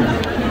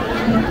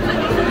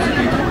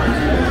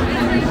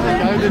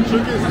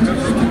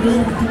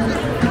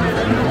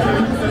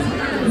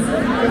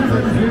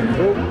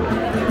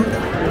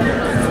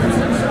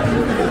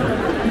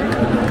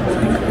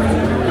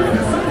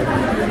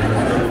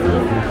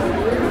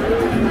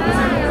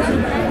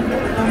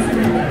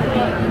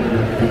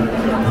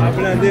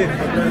 Aprender.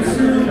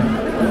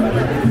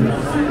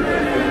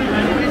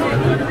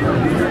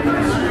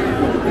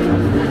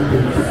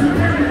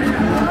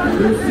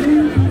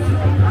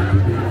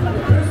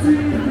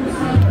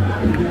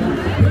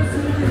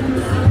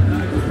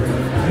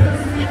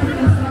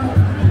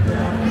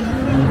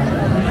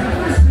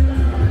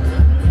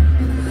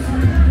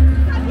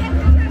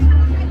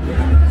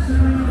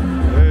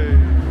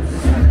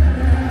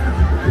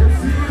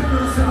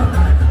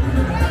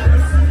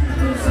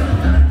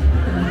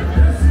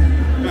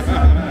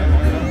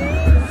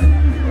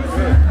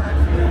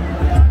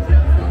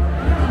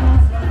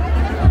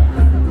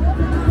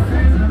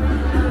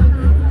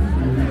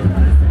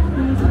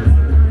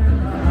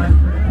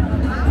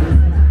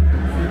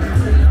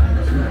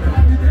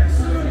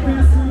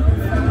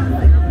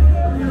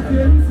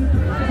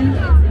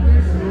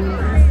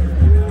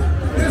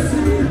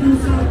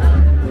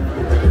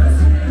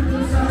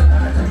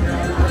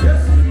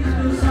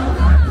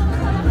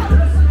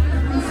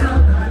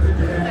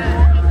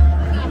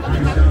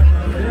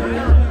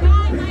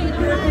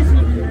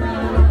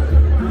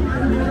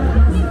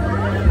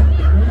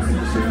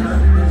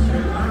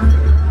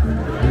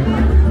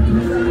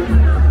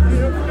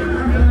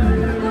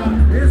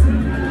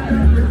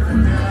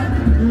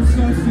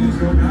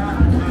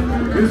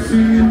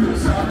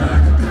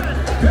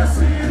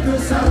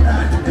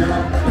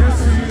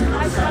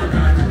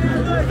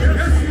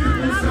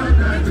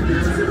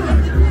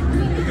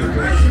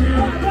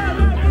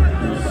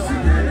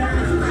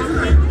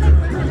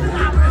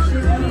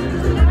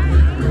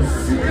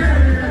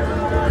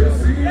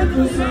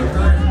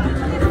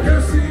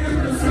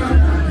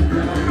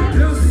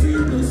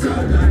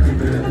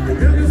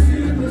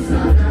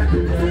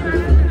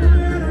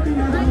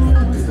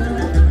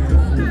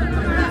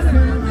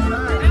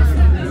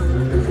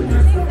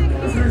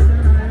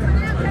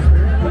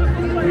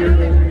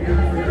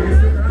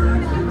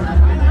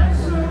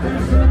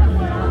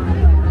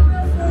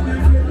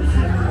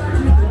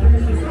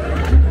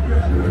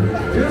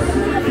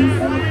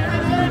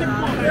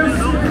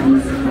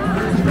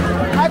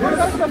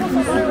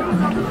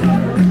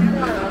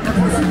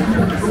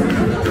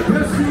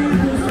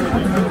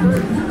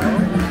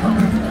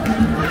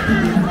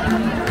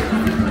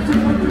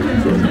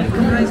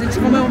 Ai, gente,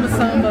 como eu amo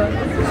samba.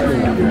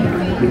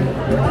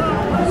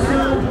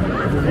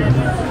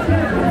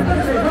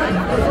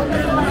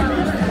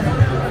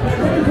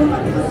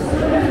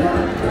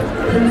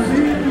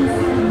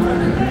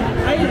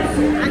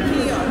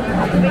 Aqui, ó.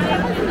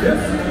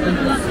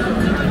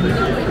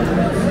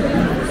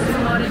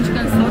 Hora de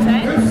canção,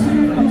 sério?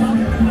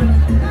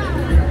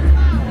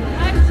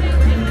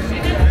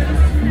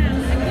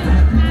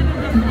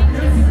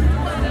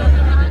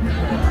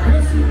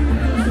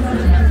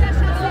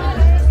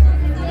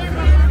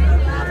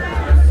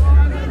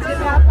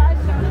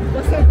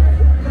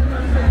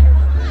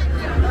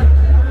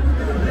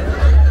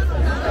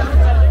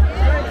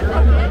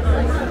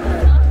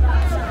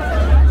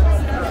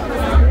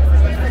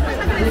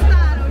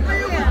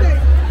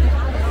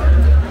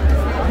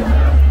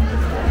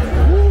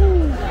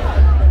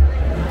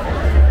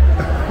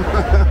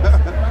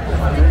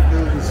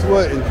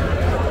 Sweating.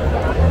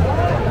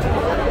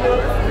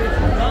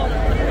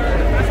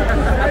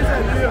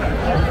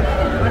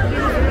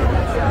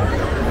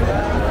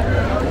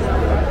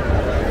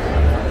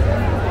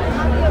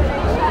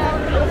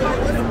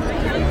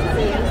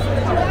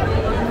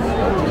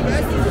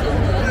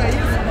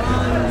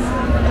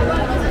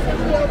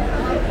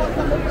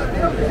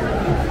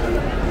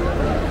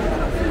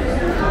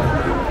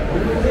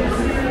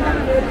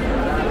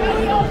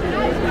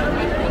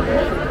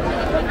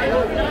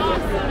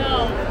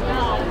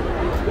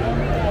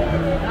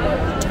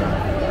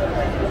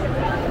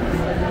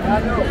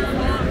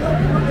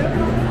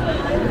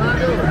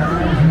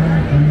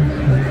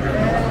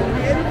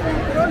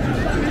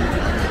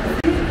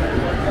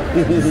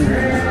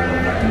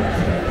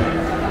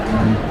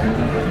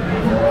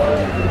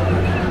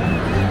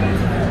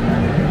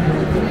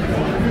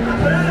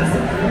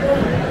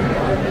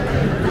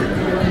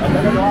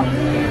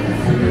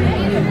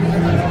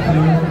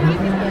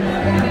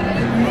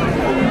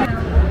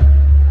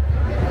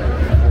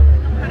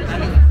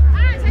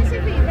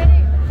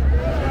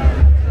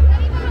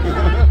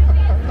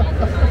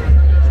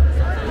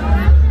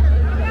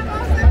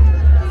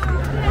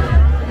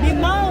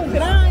 Limão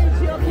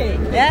grande, ok.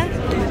 É?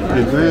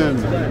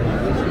 Depende.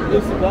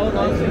 Esse igual o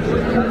nosso.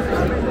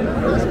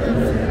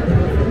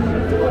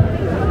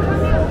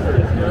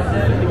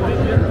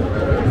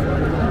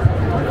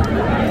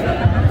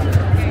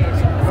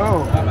 Não.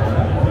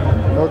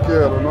 Não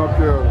quero, não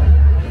quero.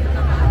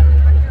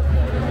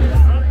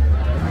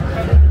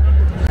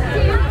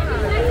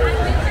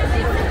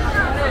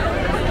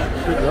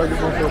 Jogue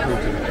com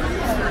o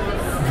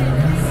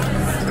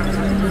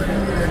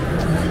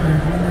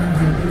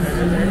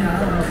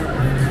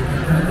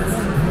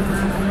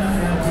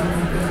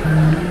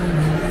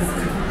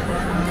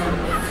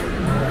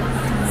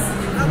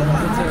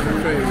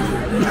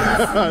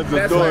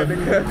That's why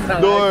because I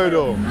like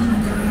doido. it.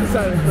 It's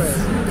not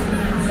impressed.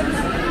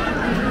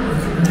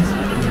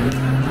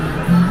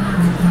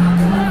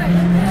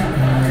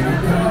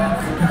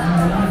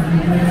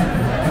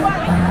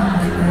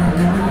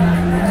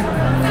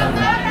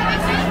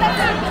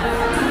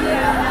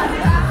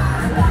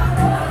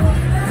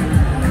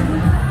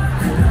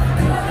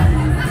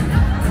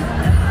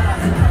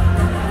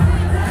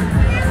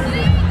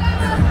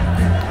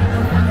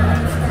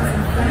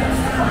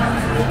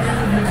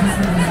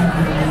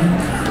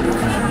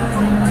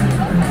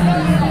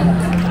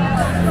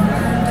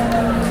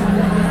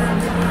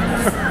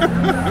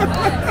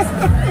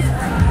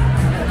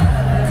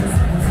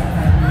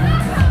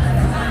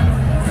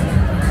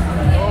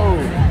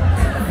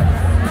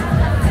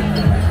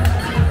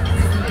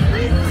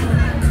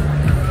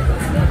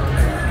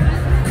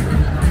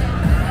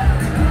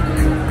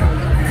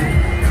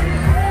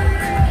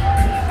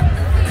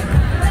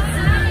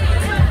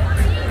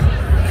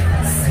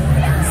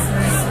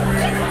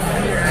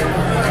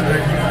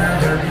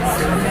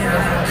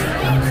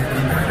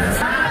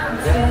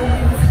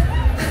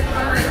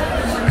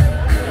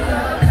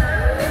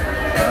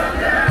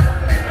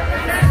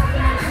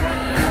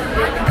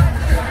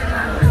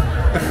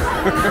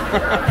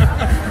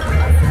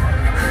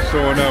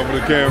 Showing out for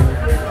the camera.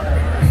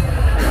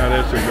 Now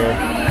that should go.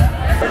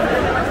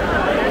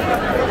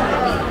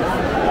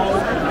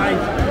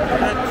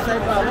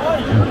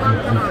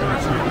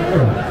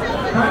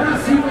 Para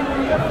cima,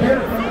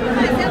 quero falar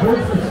com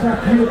você, está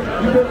aqui e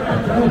meu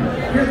cartão,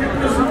 que é a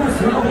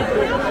aproximação.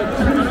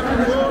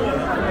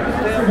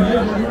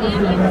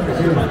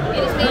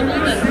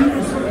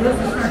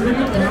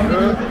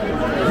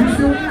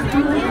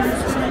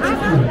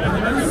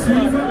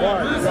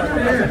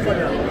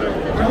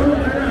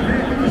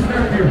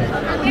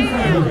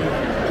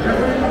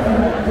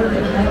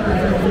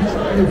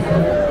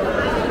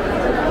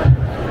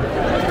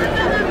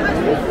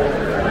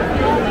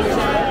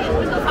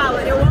 Eu falo,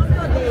 eu amo e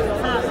odeio,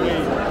 sabe?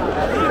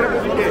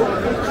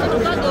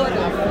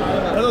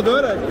 Tá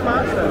dodora? Que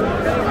massa!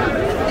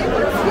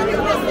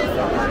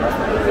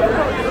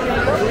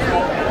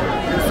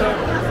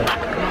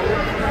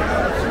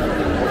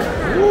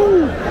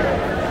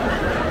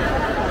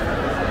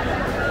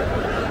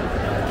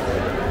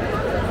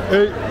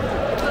 Hey.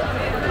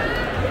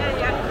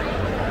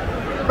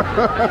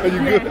 You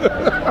good?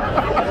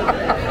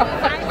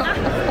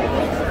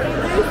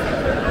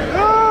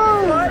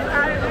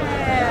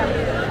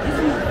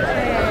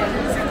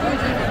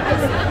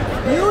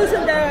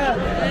 Using the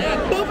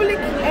public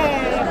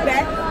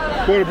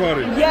back. Porta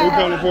potty. Yeah. Who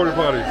call them porta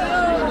potties?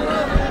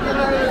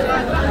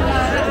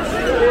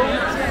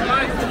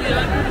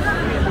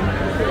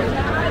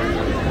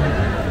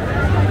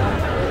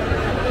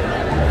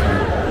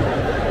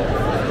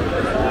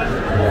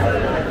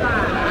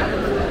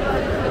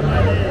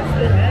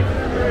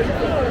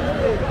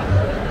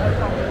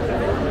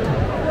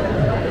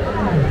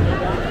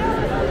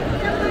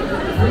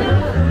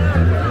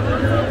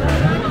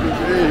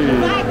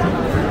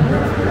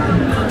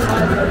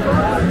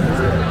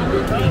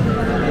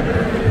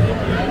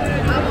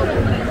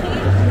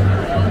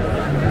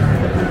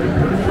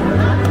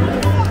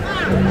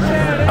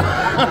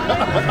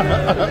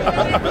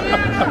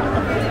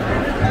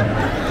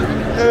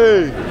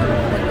 Hey.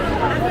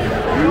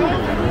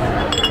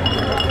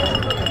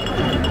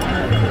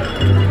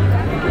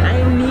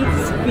 I need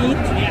speed.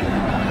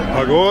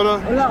 Agora?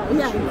 No,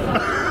 yeah.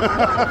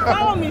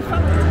 Follow me.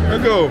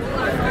 Let's go.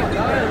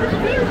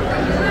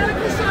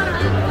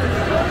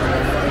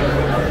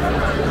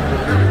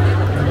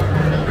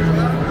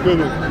 Good.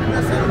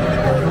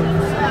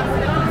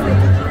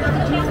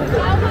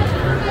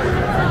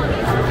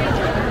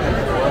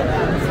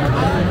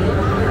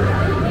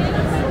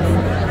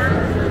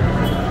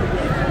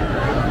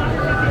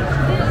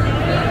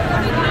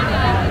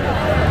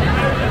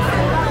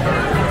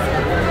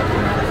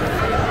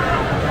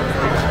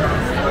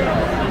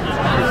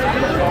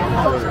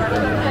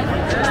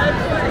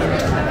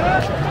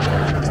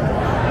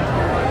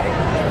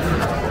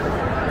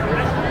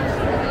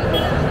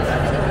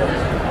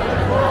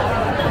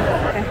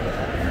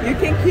 You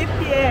can keep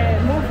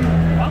moving.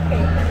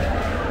 Okay.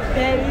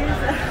 There is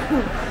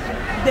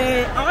the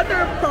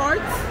other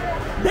parts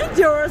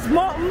dangerous,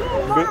 more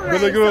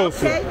Peligroso.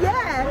 okay,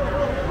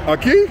 yeah.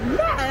 Aqui?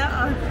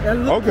 Yeah.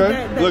 Look,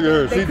 Okay. Look at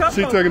her. the She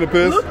couple. taking a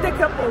piss. Look the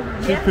couple.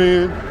 She Yeah.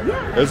 peeing.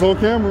 Yeah. It's on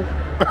camera.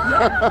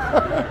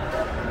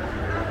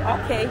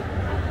 Okay.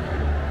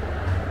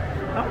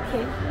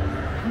 Okay.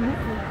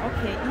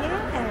 Okay.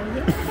 Yeah.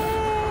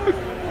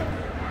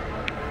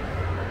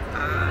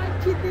 Ah,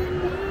 que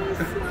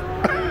delícia.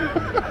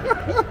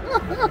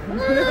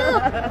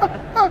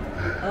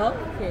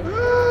 Okay.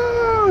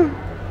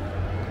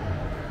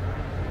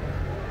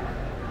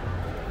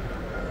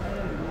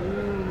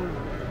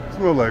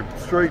 Smell like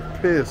straight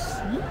piss.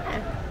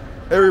 Yeah.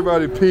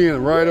 Everybody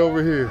peeing right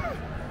over here.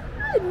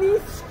 I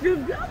need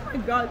to. Oh my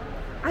God!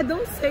 I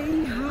don't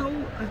say how.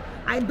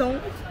 I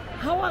don't.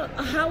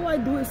 How I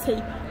do it?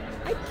 Say.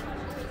 I.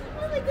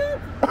 Oh my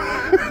God.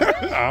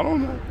 I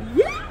don't know.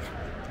 Yeah.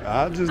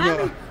 I just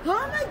know.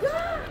 Oh my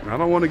God. I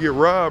don't want to get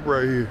robbed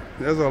right here.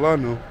 That's all I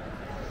know.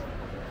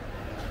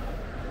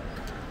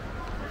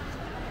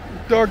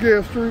 Dark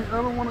ass street.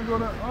 I don't want to go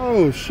down.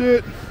 Oh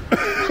shit.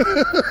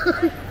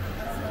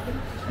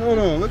 Hold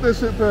on. Let that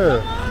shit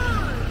pass.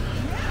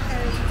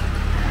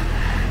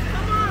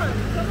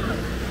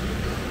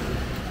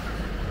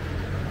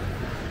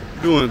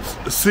 Doing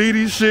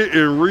seedy shit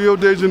in Rio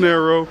de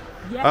Janeiro.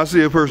 Yeah. I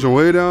see a person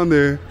way down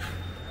there.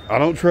 I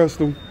don't trust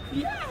them.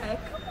 Yeah.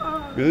 Come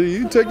on.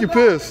 You take your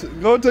piss.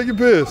 Go take your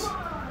piss.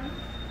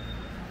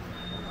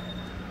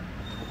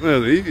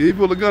 Man, he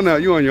pulled a gun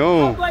out. You on your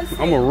own. How do I say?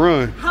 I'm gonna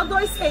run. How do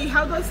I say?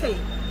 How do I say?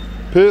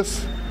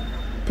 Piss.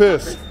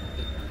 Piss.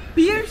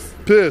 Pierce.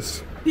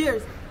 Piss.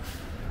 Pierce.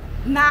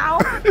 Now,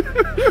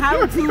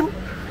 how do?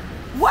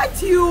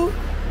 What you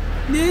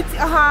need?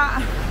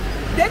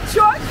 The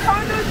church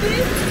under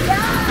this.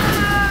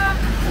 Yeah.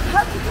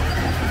 How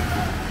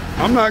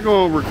to I'm not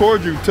gonna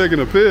record you taking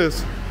a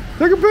piss.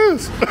 Take a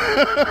piss.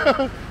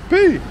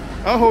 Pee.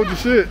 I'll hold your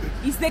shit.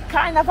 It's the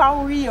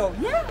carnival Rio.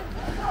 Yeah.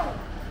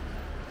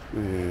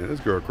 Man, this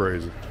girl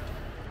crazy.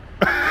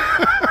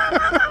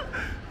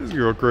 This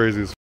girl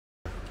crazy as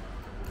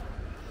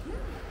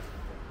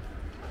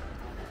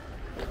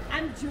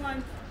I'm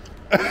drunk.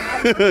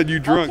 You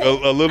drunk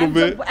Okay. a little I'm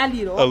bit? drunk, a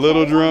little. A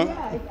little Okay. drunk?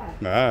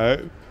 Yeah. All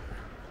right.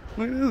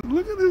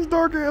 Look at this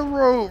dark ass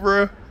road,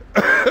 bruh.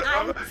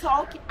 I'm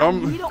talking a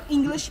little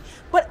English,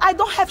 but I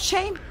don't have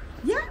shame.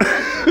 Yeah.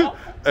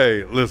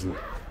 Hey, listen.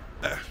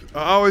 I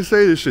always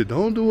say this shit.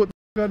 Don't do what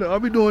I do. I'll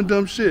be doing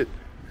dumb shit.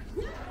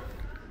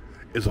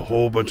 It's a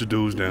whole bunch of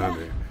dudes down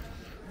there.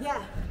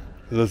 Yeah.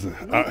 Listen.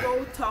 We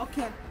go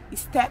talking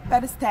step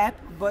by step,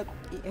 but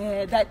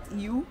that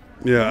you.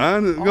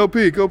 Go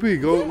pee. Go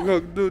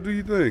do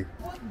your thing.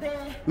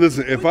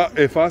 Listen,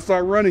 if I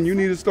start running, you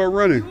need to start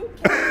running.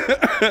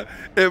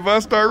 If I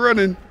start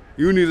running,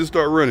 you need to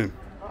start running.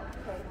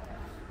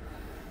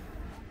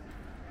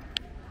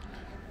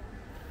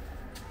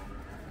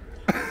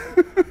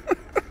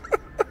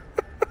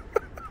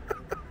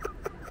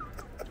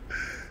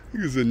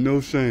 You said no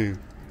shame.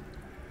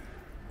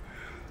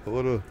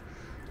 What a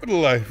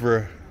life,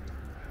 bro.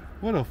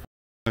 What a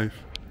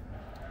life.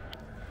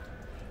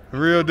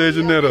 Rio de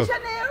Janeiro.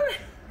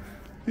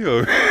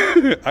 Yo,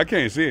 I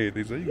can't see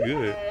anything, so you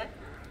good.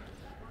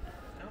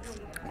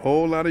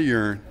 Whole lot of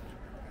urine.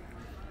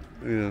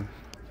 Yeah,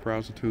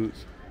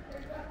 prostitutes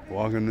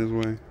walking this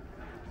way.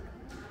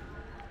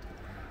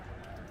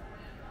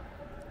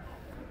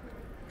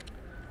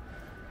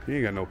 He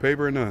ain't got no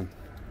paper or nothing.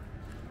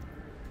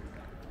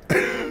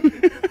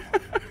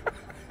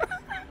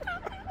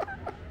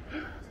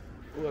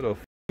 What a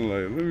f***ing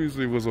life. Let me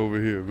see what's over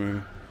here,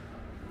 man.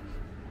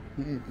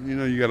 You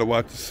know you gotta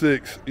watch the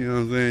six, you know what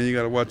I'm saying? You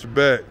gotta watch your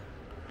back.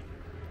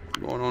 What's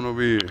going on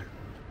over here?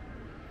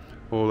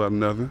 Whole lot of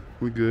nothing.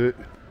 We good.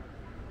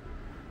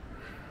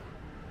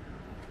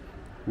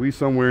 We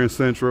somewhere in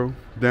Centro,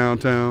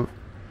 downtown.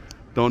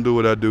 Don't do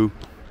what I do.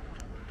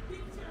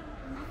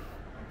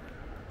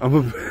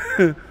 I'm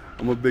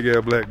a big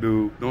ass black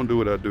dude. Don't do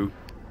what I do.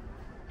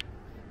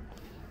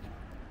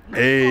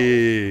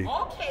 Hey.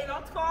 Okay,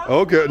 not close.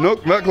 Okay, no,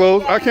 not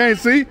close. I can't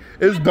see.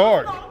 It's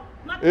dark.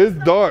 It's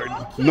dark.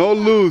 No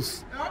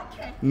loose.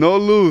 Okay. No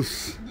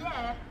loose.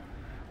 Yeah.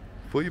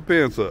 Pull your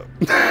pants up.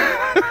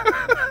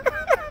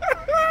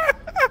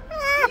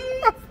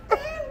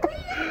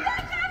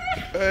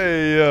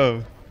 Hey,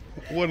 yo.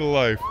 What a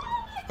life.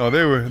 Oh,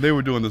 they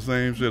were doing the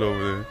same shit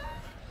over there.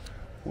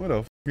 What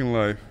a fucking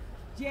life.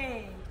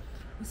 Jay,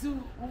 so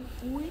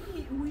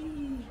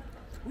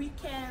we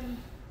can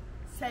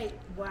say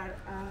what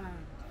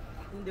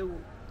in the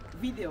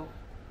video.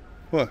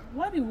 What?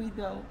 What do we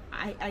do?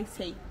 I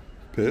say.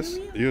 Piss?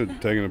 You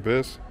taking a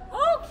piss?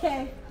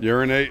 Okay.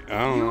 Urinate? I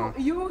don't know.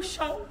 You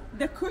show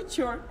the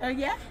culture,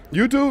 yeah?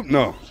 YouTube?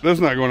 No, that's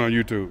not going on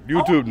YouTube.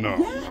 YouTube, no.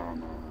 Yeah. No,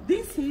 no.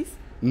 This is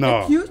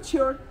No. the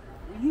culture.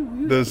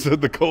 This is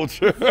the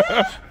culture.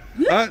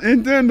 Yeah.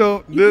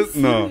 Nintendo, this,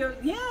 no.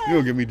 Yeah.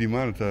 You're going to get me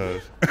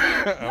demonetized.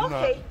 I'm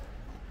Okay.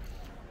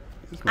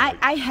 not.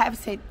 I have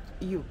said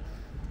you.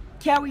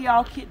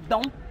 Karaoke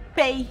don't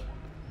pay.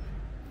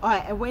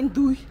 When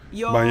do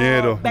your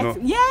Banheiro, best,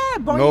 no. yeah,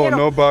 banheiro.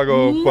 No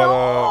pago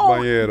para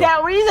banheiro.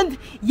 There isn't.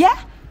 Yeah,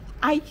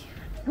 I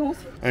don't.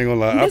 I ain't gonna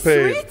lie. In I the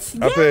paid. streets?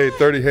 I paid Yeah.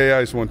 30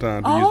 reais one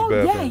time to use the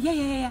Yeah, bathroom.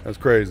 yeah. That's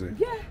crazy.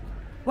 Yeah.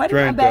 Where is my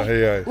 30 bag?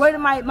 reais. Where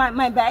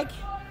my bag?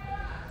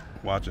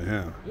 Watching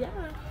him. Yeah.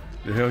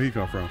 The hell he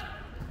come from?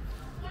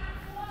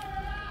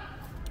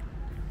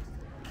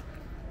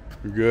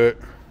 You good?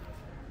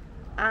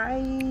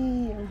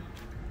 I